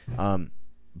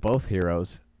 Both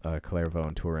heroes, Kalervo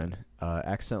and Turin,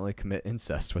 accidentally commit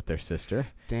incest with their sister.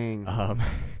 Dang.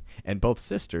 And both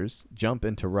sisters jump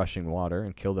into rushing water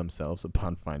and kill themselves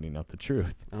upon finding out the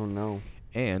truth. Oh, no.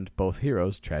 And both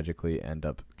heroes tragically end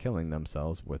up killing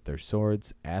themselves with their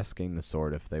swords, asking the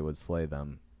sword if they would slay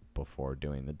them before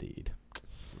doing the deed.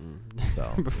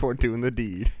 So Before doing the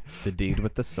deed. the deed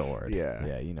with the sword. Yeah.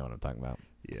 Yeah, you know what I'm talking about.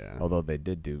 Yeah. Although they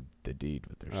did do the deed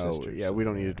with their Oh, sisters. yeah, so we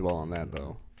don't need to dwell on that,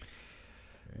 though.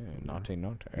 Yeah, naughty.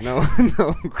 No,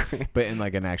 no. But in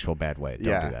like an actual bad way. Don't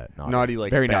Yeah. do that. Naughty,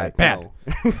 like very bad. naughty.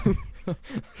 No.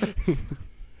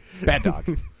 Bad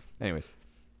dog. Anyways.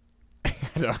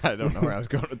 I don't know where I was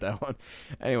going with that one.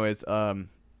 Anyways,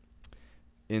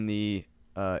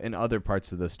 in other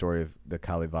parts of the story of the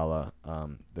Kalevala,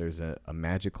 there's a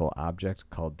magical object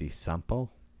called the Sampo.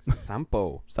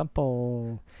 Sampo.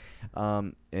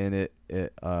 And it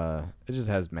just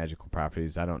has magical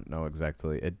properties. I don't know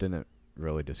exactly. It didn't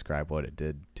really describe what it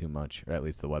did too much, or at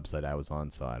least the website I was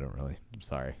on, so I don't really. I'm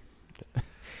sorry.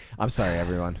 I'm sorry,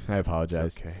 everyone. I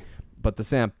apologize. It's okay. But the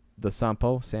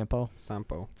Sampo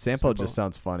just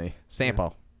sounds funny.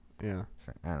 Sampo. Yeah.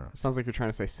 I don't know. It sounds like you're trying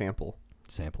to say sample.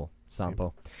 Sampo.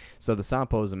 So the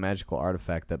Sampo is a magical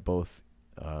artifact that both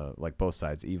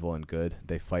sides, evil and good,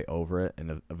 they fight over it,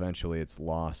 and eventually it's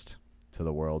lost to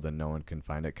the world and no one can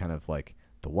find it. Kind of like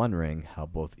the One Ring, how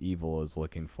both evil is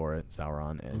looking for it,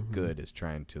 Sauron, and good is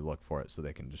trying to look for it so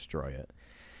they can destroy it.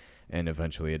 And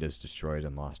eventually it is destroyed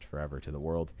and lost forever to the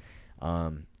world.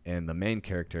 And the main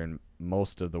character in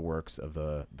most of the works of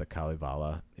the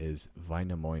Kalevala is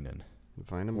Vainamoinen.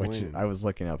 Which I was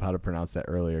looking up how to pronounce that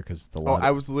earlier because it's a lot. I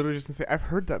was literally just going to say, I've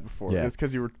heard that before. Yeah. And it's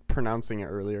because you were pronouncing it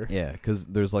earlier. Yeah, because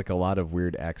there's like a lot of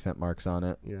weird accent marks on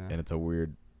it. Yeah. And it's a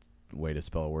weird way to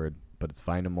spell a word. But it's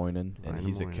Vainamoinen, and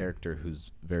he's a character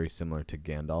who's very similar to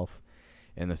Gandalf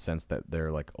in the sense that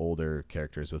they're like older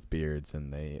characters with beards,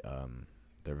 and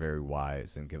they're very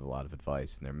wise and give a lot of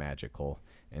advice, and they're magical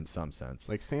in some sense.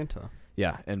 Like Santa.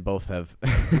 Yeah, and both have.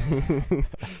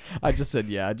 I just said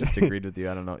yeah. I just agreed with you.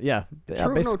 I don't know. Yeah,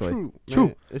 True, basically. no, true. True.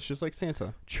 Man, it's just like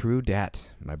Santa. True dat,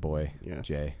 my boy. Yes.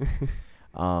 Jay.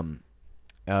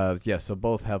 Yeah. So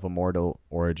both have immortal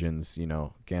origins. You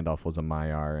know, Gandalf was a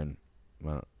Maiar, and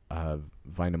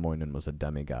Vainamoinen was a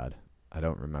demigod. I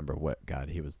don't remember what god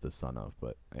he was the son of,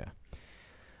 but yeah.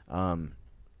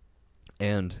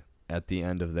 And at the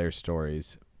end of their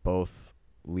stories, both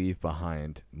leave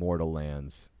behind mortal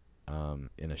lands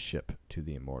in a ship to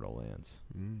the immortal lands.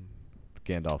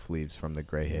 Gandalf leaves from the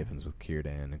Grey Havens with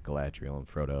Círdan and Galadriel and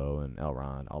Frodo and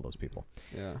Elrond, all those people.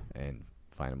 Yeah. And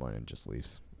Vainamoinen just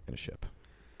leaves in a ship.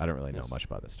 I don't really know much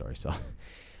about this story, so.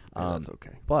 That's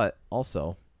okay. But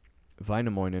also,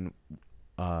 Vainamoinen,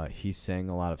 he sang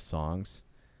a lot of songs,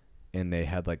 and they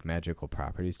had like magical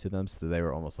properties to them, so they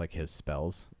were almost like his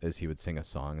spells, as he would sing a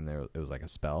song, and it was like a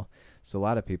spell. So a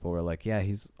lot of people were like, yeah,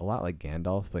 he's a lot like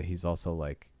Gandalf, but he's also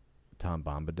like Tom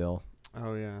Bombadil.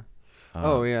 Oh, yeah.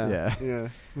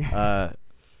 Yeah.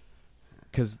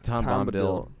 Because Tom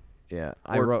Bombadil, yeah.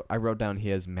 I wrote down he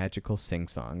has magical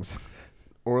sing-songs.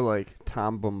 Or like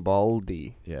Tom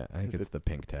Bombaldi. Yeah, I think it's the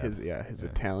pink tab. His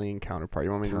Italian counterpart. You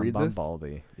want me to read Tom this?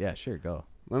 Bombaldi. Yeah, sure, go.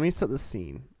 Let me set the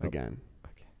scene again.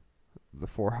 Okay. The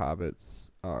four hobbits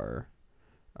are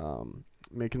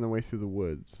making their way through the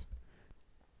woods.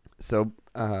 So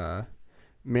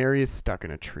Merry is stuck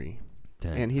in a tree.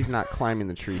 Dang. and he's not climbing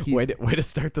the tree. He's, way to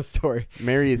start the story.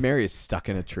 Mary is stuck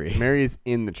in a tree. Mary is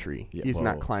in the tree. Yeah, He's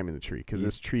not whoa. climbing the tree because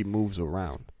this tree moves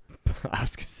around. I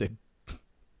was gonna say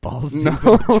balls No. deep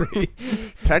in the tree.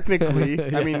 Technically, I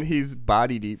Yeah. mean he's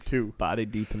body deep too. Body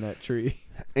deep in that tree.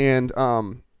 And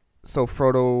so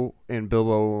Frodo and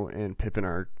Bilbo and Pippin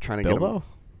are trying to get him. Bilbo?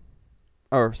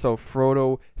 Or so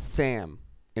Frodo, Sam,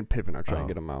 and Pippin are trying Oh.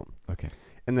 to get him out. Okay.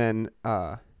 And then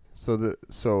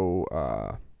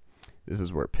this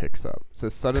is where it picks up. It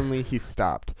says suddenly he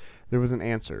stopped. There was an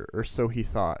answer, or so he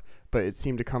thought, but it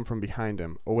seemed to come from behind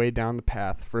him, away down the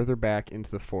path, further back into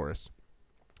the forest.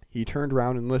 He turned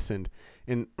round and listened,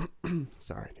 and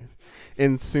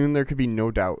and soon there could be no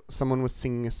doubt. Someone was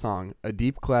singing a song. A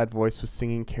deep, glad voice was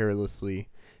singing carelessly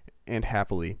and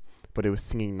happily, but it was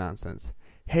singing nonsense.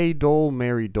 Hey, dole,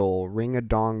 merry dole, ring a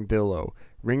dong dillo,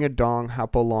 ring a dong,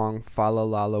 hop along, fa la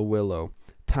la la willow,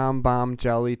 tom bomb,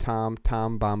 jolly tom,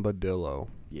 tom bombadillo.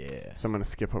 Yeah. So I'm gonna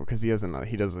skip over because he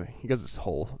does this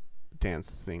whole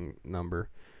dancing number,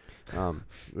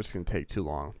 which is gonna take too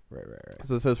long. Right.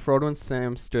 So it says Frodo and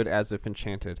Sam stood as if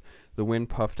enchanted. The wind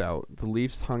puffed out. The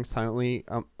leaves hung silently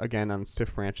again on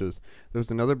stiff branches. There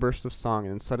was another burst of song,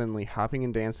 and then suddenly, hopping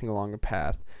and dancing along a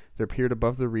path, there appeared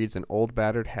above the reeds an old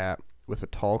battered hat with a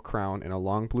tall crown and a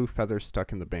long blue feather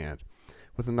stuck in the band.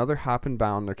 With another hop and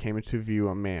bound, there came into view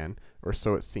a man, or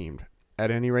so it seemed.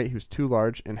 At any rate, he was too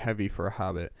large and heavy for a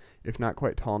hobbit, if not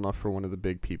quite tall enough for one of the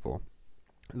big people,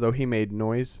 though he made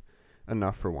noise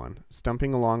enough for one,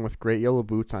 stumping along with great yellow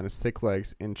boots on his thick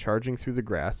legs and charging through the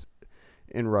grass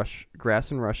and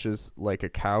rushes like a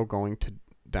cow going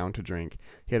down to drink.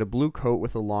 He had a blue coat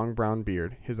with a long brown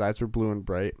beard. His eyes were blue and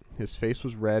bright. His face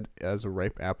was red as a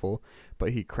ripe apple,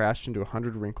 but he crashed into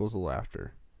 100 wrinkles of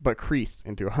laughter. But creased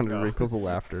into 100 wrinkles of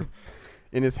laughter.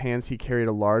 In his hands he carried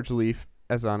a large leaf,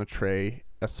 as on a tray,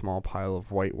 a small pile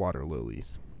of white water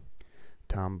lilies.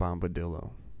 Tom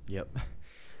Bombadillo. Yep.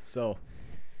 So,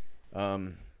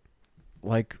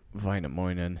 like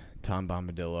Vainamoinen, Tom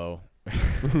Bombadillo,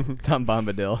 Tom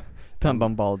Bombadil, Tom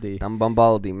Bombaldi. Tom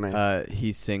Bombaldi, man.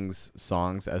 He sings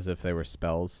songs as if they were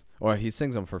spells, or he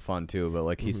sings them for fun too. But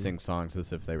like he Mhm. sings songs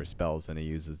as if they were spells, and he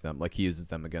uses them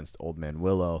against Old Man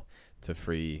Willow to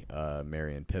free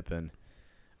Merry and Pippin,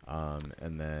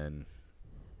 and then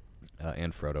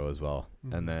and Frodo as well.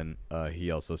 Mhm. And then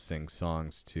he also sings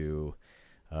songs to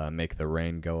make the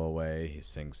rain go away. He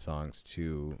sings songs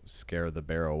to scare the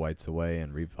Barrow Wights away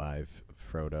and revive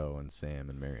Frodo and Sam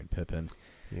and Merry and Pippin.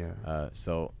 Yeah.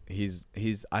 So he's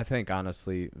I think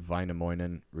honestly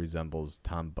Vainamoinen resembles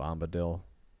Tom Bombadil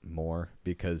more,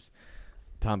 because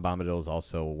Tom Bombadil is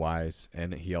also wise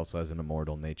and he also has an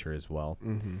immortal nature as well.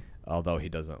 Mm-hmm. Although he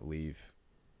doesn't leave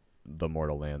the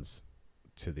mortal lands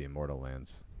to the immortal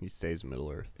lands. He stays Middle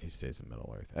Earth. He stays in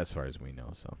Middle Earth as far as we know.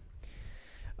 So,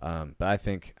 but I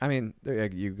think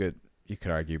you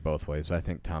could argue both ways. But I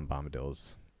think Tom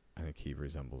Bombadil's, I think he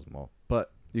resembles more.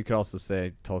 But you could also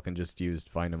say Tolkien just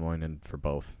used Vainamoinen for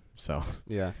both. So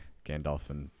Yeah. Gandalf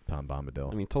and Tom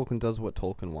Bombadil. I mean, Tolkien does what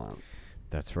Tolkien wants.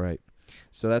 That's right.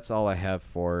 So that's all I have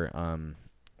for.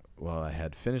 I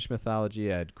had Finnish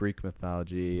mythology, I had Greek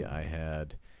mythology, I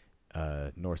had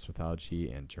Norse mythology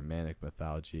and Germanic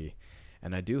mythology,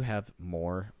 and I do have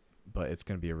more, but it's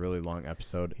going to be a really long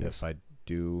episode if I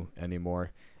do any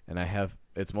more. And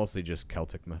it's mostly just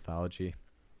Celtic mythology,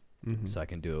 Mm-hmm. so I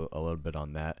can do a little bit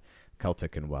on that,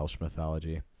 Celtic and Welsh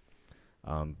mythology.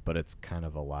 But it's kind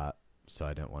of a lot, so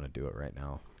I didn't want to do it right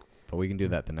now. But we can do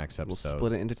that the next episode. We'll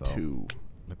split it into so two.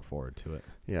 Look forward to it.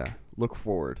 Yeah. Look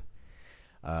forward,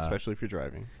 especially if you're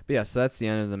driving. But yeah, so that's the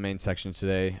end of the main section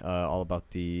today, all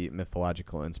about the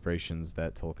mythological inspirations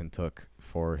that Tolkien took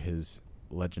for his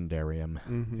legendarium,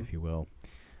 Mm-hmm. if you will.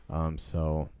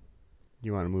 So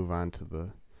You want to move on to the...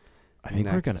 I think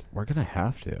next. we're gonna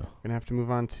have to. We're going to have to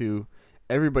move on to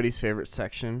everybody's favorite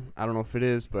section. I don't know if it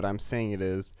is, but I'm saying it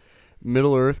is.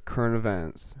 Middle Earth current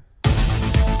events.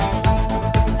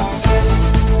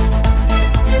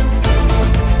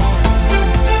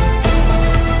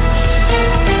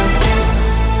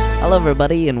 Hello,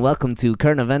 everybody, and welcome to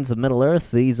Current Events of Middle Earth.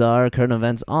 These are current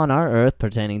events on our Earth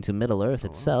pertaining to Middle Earth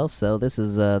itself. So this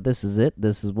is it.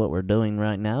 This is what we're doing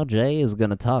right now. Jay is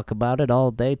going to talk about it all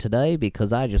day today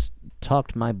because I just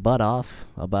talked my butt off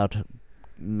about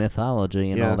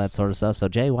mythology and all that Yes. sort of stuff. So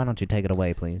Jay, why don't you take it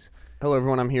away, please? Hello,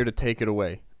 everyone. I'm here to take it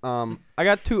away. I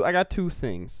got two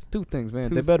things. Two things, man.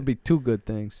 Two They better be two good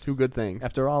things. Two good things.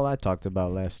 After all I talked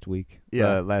about last week.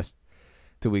 Yeah. Last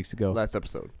 2 weeks ago. Last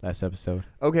episode. Last episode.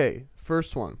 Okay,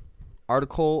 first one.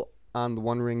 Article on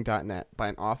theonering.net by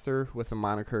an author with the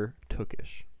moniker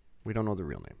Tookish. We don't know the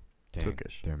real name. Dang,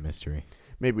 Tookish. they're a mystery.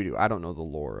 Maybe we do. I don't know the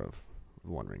lore of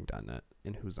OneRing.net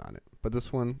and who's on it. But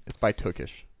this one, it's by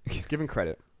Tookish. Just giving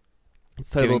credit. It's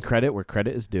Giving titled credit where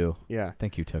credit is due. Yeah.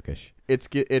 Thank you, Tookish. It's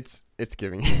giving.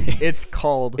 It's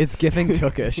called. It's giving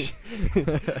Tookish.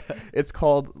 It's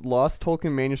called Lost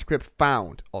Tolkien Manuscript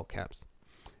Found, all caps,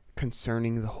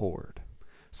 Concerning the Horde.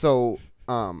 So,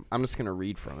 I'm just gonna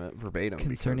read from it verbatim.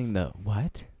 Concerning the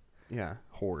what? Yeah,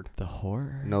 Horde. The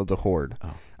horror? No, the Horde.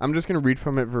 Oh. I'm just gonna read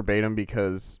from it verbatim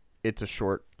because it's a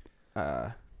short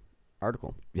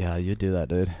article. Yeah, you do that,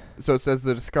 dude. So it says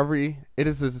it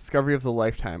is the discovery of the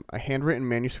lifetime. A handwritten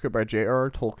manuscript by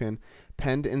J.R.R. Tolkien,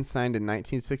 penned and signed in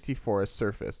 1964, has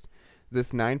surfaced.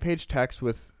 This 9-page text,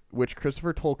 with which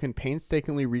Christopher Tolkien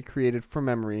painstakingly recreated from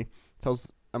memory,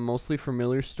 tells a mostly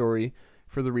familiar story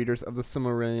for the readers of the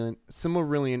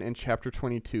Silmarillion in Chapter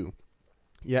 22.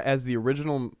 Yet, as the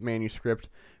original manuscript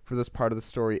for this part of the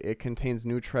story, it contains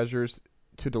new treasures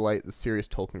to delight the serious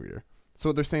Tolkien reader. So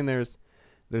what they're saying there's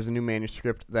a new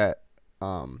manuscript that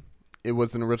it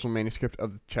was an original manuscript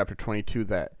of Chapter 22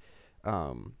 that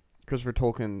Christopher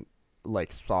Tolkien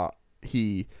thought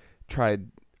he tried,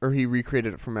 or he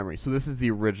recreated it from memory. So this is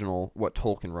the original, what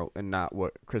Tolkien wrote, and not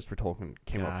what Christopher Tolkien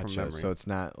came up from memory. So it's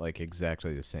not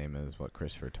exactly the same as what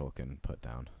Christopher Tolkien put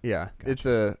down. Yeah, Gotcha. It's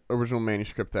a original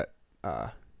manuscript that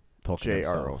Tolkien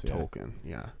J.R.R. himself, yeah. Tolkien,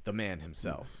 yeah. The man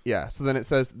himself. Yeah, so then it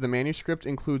says, the manuscript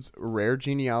includes a rare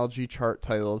genealogy chart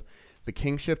titled The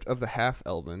Kingship of the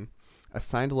Half-Elven, a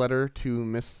signed letter to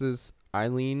Mrs.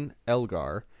 Eileen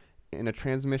Elgar, and a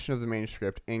transmission of the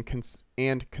manuscript, and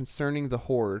concerning the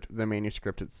Horde, the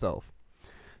manuscript itself.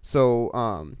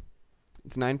 So,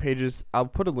 it's 9 pages. I'll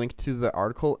put a link to the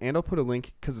article, and I'll put a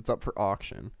link, because it's up for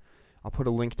auction. I'll put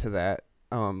a link to that,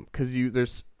 because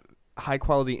there's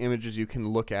high-quality images you can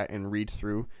look at and read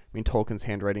through. I mean, Tolkien's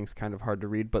handwriting's kind of hard to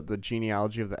read, but the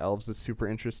genealogy of the elves is super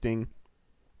interesting.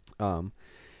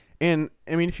 And,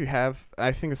 I mean, if you have,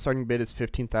 I think the starting bid is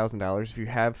 $15,000. If you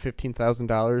have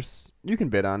 $15,000, you can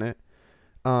bid on it.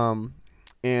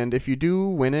 And if you do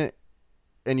win it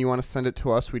and you want to send it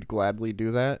to us, we'd gladly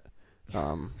do that.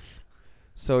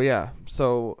 So, yeah.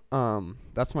 So,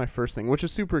 that's my first thing, which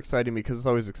is super exciting because it's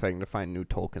always exciting to find new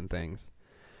Tolkien things.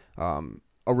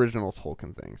 Original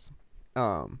Tolkien things.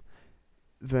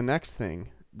 The next thing,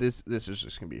 this is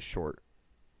just going to be a short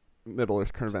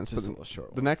Middle-earth current events. Just a little short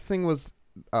one. The next thing was,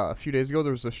 a few days ago,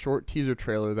 there was a short teaser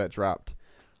trailer that dropped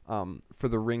for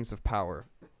the Rings of Power.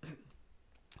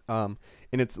 And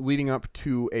it's leading up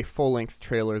to a full-length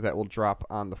trailer that will drop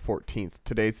on the 14th.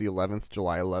 Today's the 11th,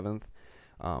 July 11th.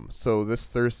 So this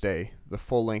Thursday, the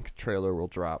full-length trailer will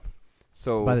drop.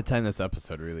 So by the time this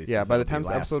episode releases, yeah, by the it'll time be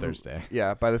this last episode Thursday.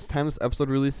 Yeah, by the time this episode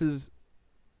releases,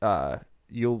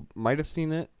 you might have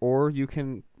seen it, or you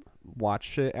can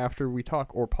watch it after we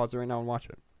talk, or pause it right now and watch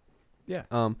it. Yeah.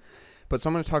 But so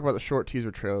I'm going to talk about the short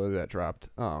teaser trailer that dropped.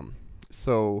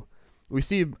 So we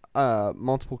see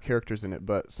multiple characters in it,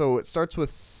 but so it starts with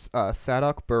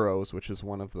Sadok Burrows, which is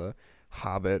one of the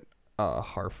Hobbit,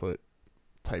 Harfoot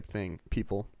type thing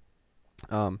people.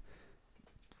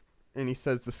 And he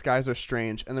says the skies are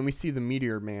strange, and then we see the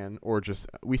Meteor Man, or just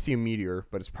we see a meteor,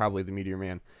 but it's probably the Meteor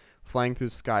Man, flying through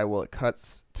the sky while it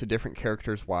cuts to different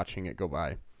characters watching it go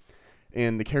by.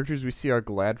 And the characters we see are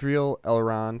Galadriel,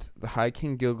 Elrond, the High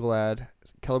King Gil-galad,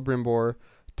 Celebrimbor,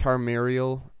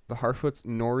 Tarmariel, the Harfoots,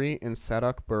 Nori, and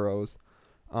Sadok Burrows.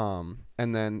 And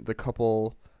then the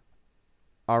couple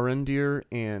Arondir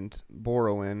and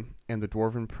Borowin, and the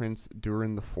Dwarven Prince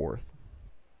Durin the Fourth.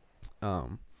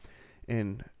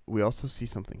 And we also see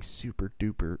something super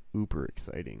duper uber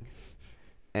exciting.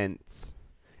 Ents.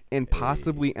 And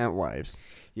possibly Entwives.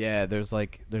 Yeah, there's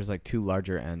like 2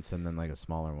 larger Ents and then like a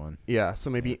smaller one. Yeah, so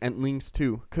maybe Entlings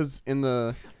too, because in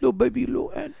the Little baby,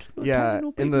 little Ent.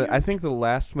 I think the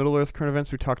last Middle Earth current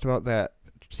events we talked about that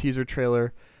teaser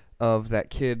trailer of that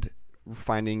kid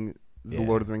finding the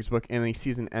Lord of the Rings book, and he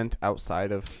sees an Ent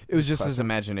outside of. It was just his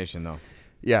imagination, though.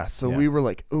 Yeah, so Yeah. we were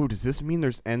like, "Oh, does this mean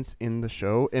there's Ents in the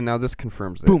show?" And now this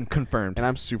confirms it. Boom, confirmed. And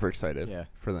I'm super excited. Yeah.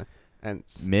 For the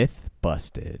Ents. Myth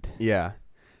busted. Yeah.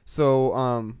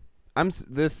 So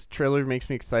this trailer makes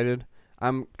me excited.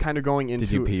 I'm kind of going into.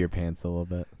 Did you pee your pants a little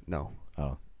bit? No.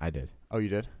 Oh, I did. Oh, you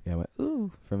did? Yeah, I went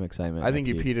ooh from excitement. I think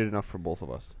you peed it enough for both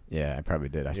of us. Yeah, I probably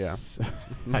did. Yeah.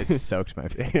 I soaked my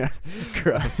pants.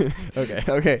 Gross. Okay.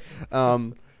 Okay.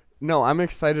 No, I'm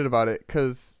excited about it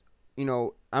because,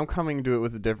 I'm coming to it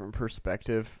with a different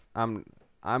perspective.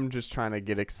 I'm just trying to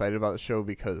get excited about the show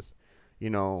because,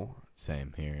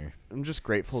 Same here. I'm just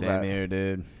grateful Same here,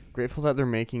 dude. Grateful that they're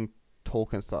making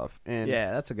Tolkien stuff. And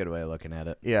Yeah, that's a good way of looking at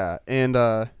it. yeah, and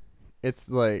it's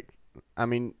like, I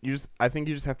mean, I think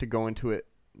you just have to go into it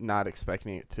not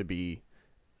expecting it to be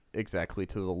exactly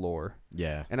to the lore.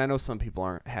 Yeah. And I know some people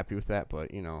aren't happy with that,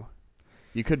 but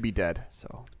you could be dead.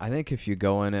 So I think if you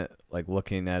go in it like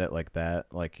looking at it like that,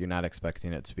 like you're not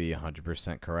expecting it to be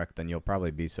 100% correct, then you'll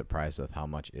probably be surprised with how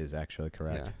much is actually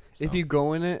correct. yeah. So, If you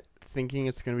go in it thinking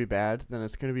it's going to be bad, then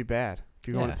it's going to be bad. If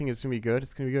you go in it thinking it's going to be good,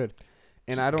 it's going to be good.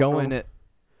 And I don't go know. in it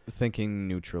thinking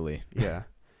neutrally, Yeah.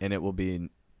 and it will be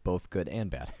both good and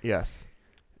bad. Yes.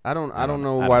 I don't know I don't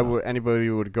why know. anybody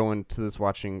would go into this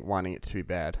wanting it to be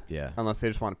bad, Yeah. unless they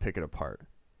just want to pick it apart.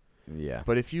 Yeah.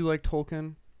 But if you like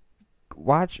Tolkien,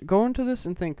 go into this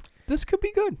and think this could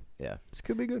be good. Yeah. This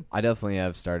could be good. I definitely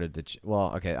have started to.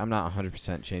 I'm not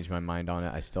 100% changed my mind on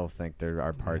it. I still think there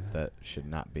are parts that should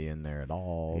not be in there at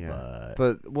all. Yeah.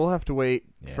 But But we'll have to wait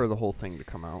Yeah. for the whole thing to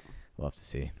come out. we'll have to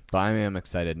see. But I am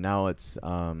excited. Now it's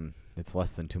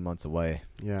less than 2 months away.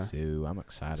 Yeah. So I'm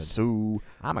excited. So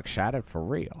I'm excited for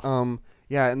real.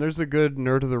 yeah, and there's a good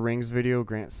Nerd of the Rings video.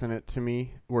 Grant sent it to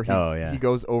me where he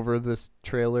goes over this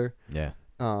trailer. Yeah.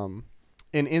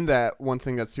 And in that, one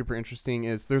thing that's super interesting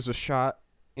is there's a shot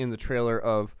in the trailer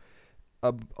of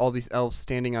all these elves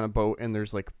standing on a boat, and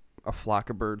there's like a flock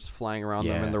of birds flying around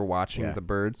them, and they're watching the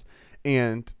birds.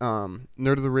 And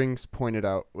Nerd of the Rings pointed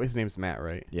out, his name's Matt,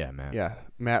 right? Yeah, Matt. Yeah,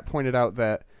 Matt pointed out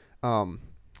that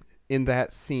in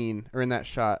that scene, or in that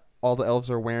shot, all the elves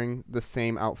are wearing the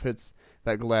same outfits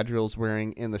that Galadriel's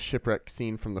wearing in the shipwreck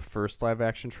scene from the first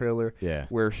live-action trailer, Yeah.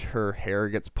 where her hair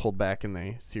gets pulled back and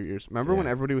they see her ears. Remember when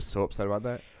everybody was so upset about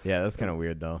that? Yeah, that's kind of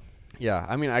weird though. Yeah,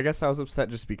 I mean, I guess I was upset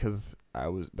just because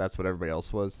that's what everybody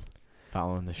else was.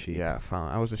 Following the sheep. Yeah,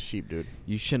 I was a sheep, dude.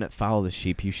 You shouldn't follow the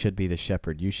sheep. You should be the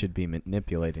shepherd. You should be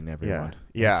manipulating everyone.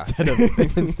 Yeah.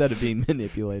 Instead of being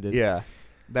manipulated. Yeah,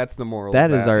 that's the moral. That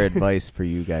of is our advice for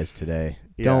you guys today.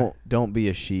 Yeah. Don't be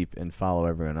a sheep and follow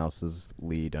everyone else's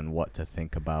lead on what to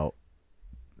think about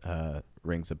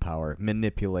Rings of Power.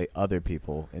 Manipulate other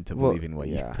people into believing what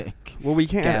you think. Well, we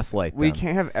can't Gaslight we them.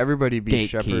 can't have everybody be Gatekeep.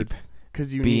 shepherds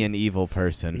because you Be need an evil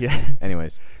person. Yeah.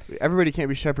 Anyways. Everybody can't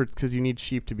be shepherds because you need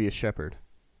sheep to be a shepherd.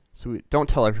 So don't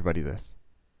tell everybody this.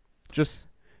 Just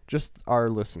our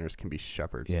listeners can be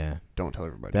shepherds. Yeah. Don't tell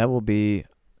everybody. That will be.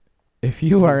 If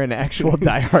you are an actual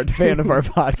diehard fan of our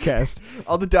podcast,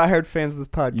 all the diehard fans of this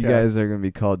podcast, you guys are going to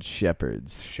be called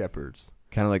shepherds. Shepherds.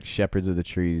 Kind of like shepherds of the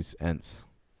trees, Ents.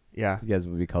 Yeah. You guys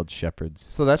will be called shepherds.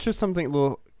 So that's just something, a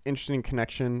little interesting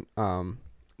connection.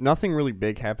 Nothing really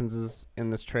big happens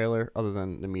in this trailer other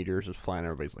than the meteors just flying.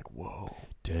 Everybody's like, whoa.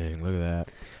 Dang, look at that.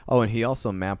 Oh, and he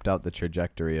also mapped out the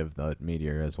trajectory of the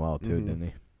meteor as well, too, didn't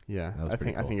he? Yeah. That was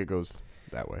pretty I cool. think it goes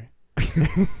that way.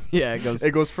 Yeah, it goes.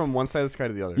 It goes from one side of the sky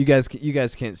to the other. You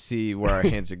guys can't see where our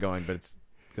hands are going, but it's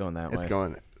going that way. It's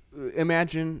going.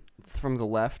 Imagine from the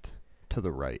left to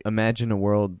the right. Imagine a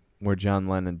world where John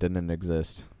Lennon didn't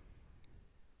exist.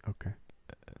 Okay.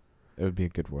 It would be a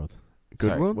good world. Good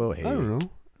Sorry, world? Well, I don't know.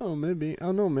 Oh, maybe. I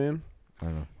don't know, man. I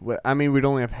don't know. Well, I mean, we'd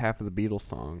only have half of the Beatles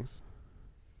songs.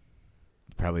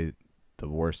 Probably the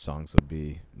worst songs would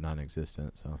be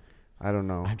non-existent. So I don't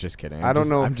know. I'm just kidding. I don't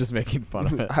know. I'm just making fun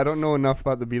of it. I don't know enough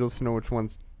about the Beatles to know which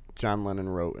ones John Lennon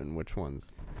wrote and which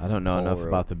ones. I don't know Paul enough wrote.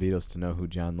 about the Beatles to know who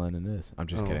John Lennon is. I'm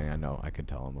just Oh. kidding. I know. I could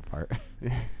tell them apart.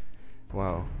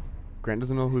 Wow. Grant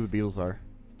doesn't know who the Beatles are.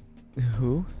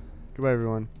 Who? Goodbye,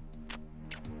 everyone.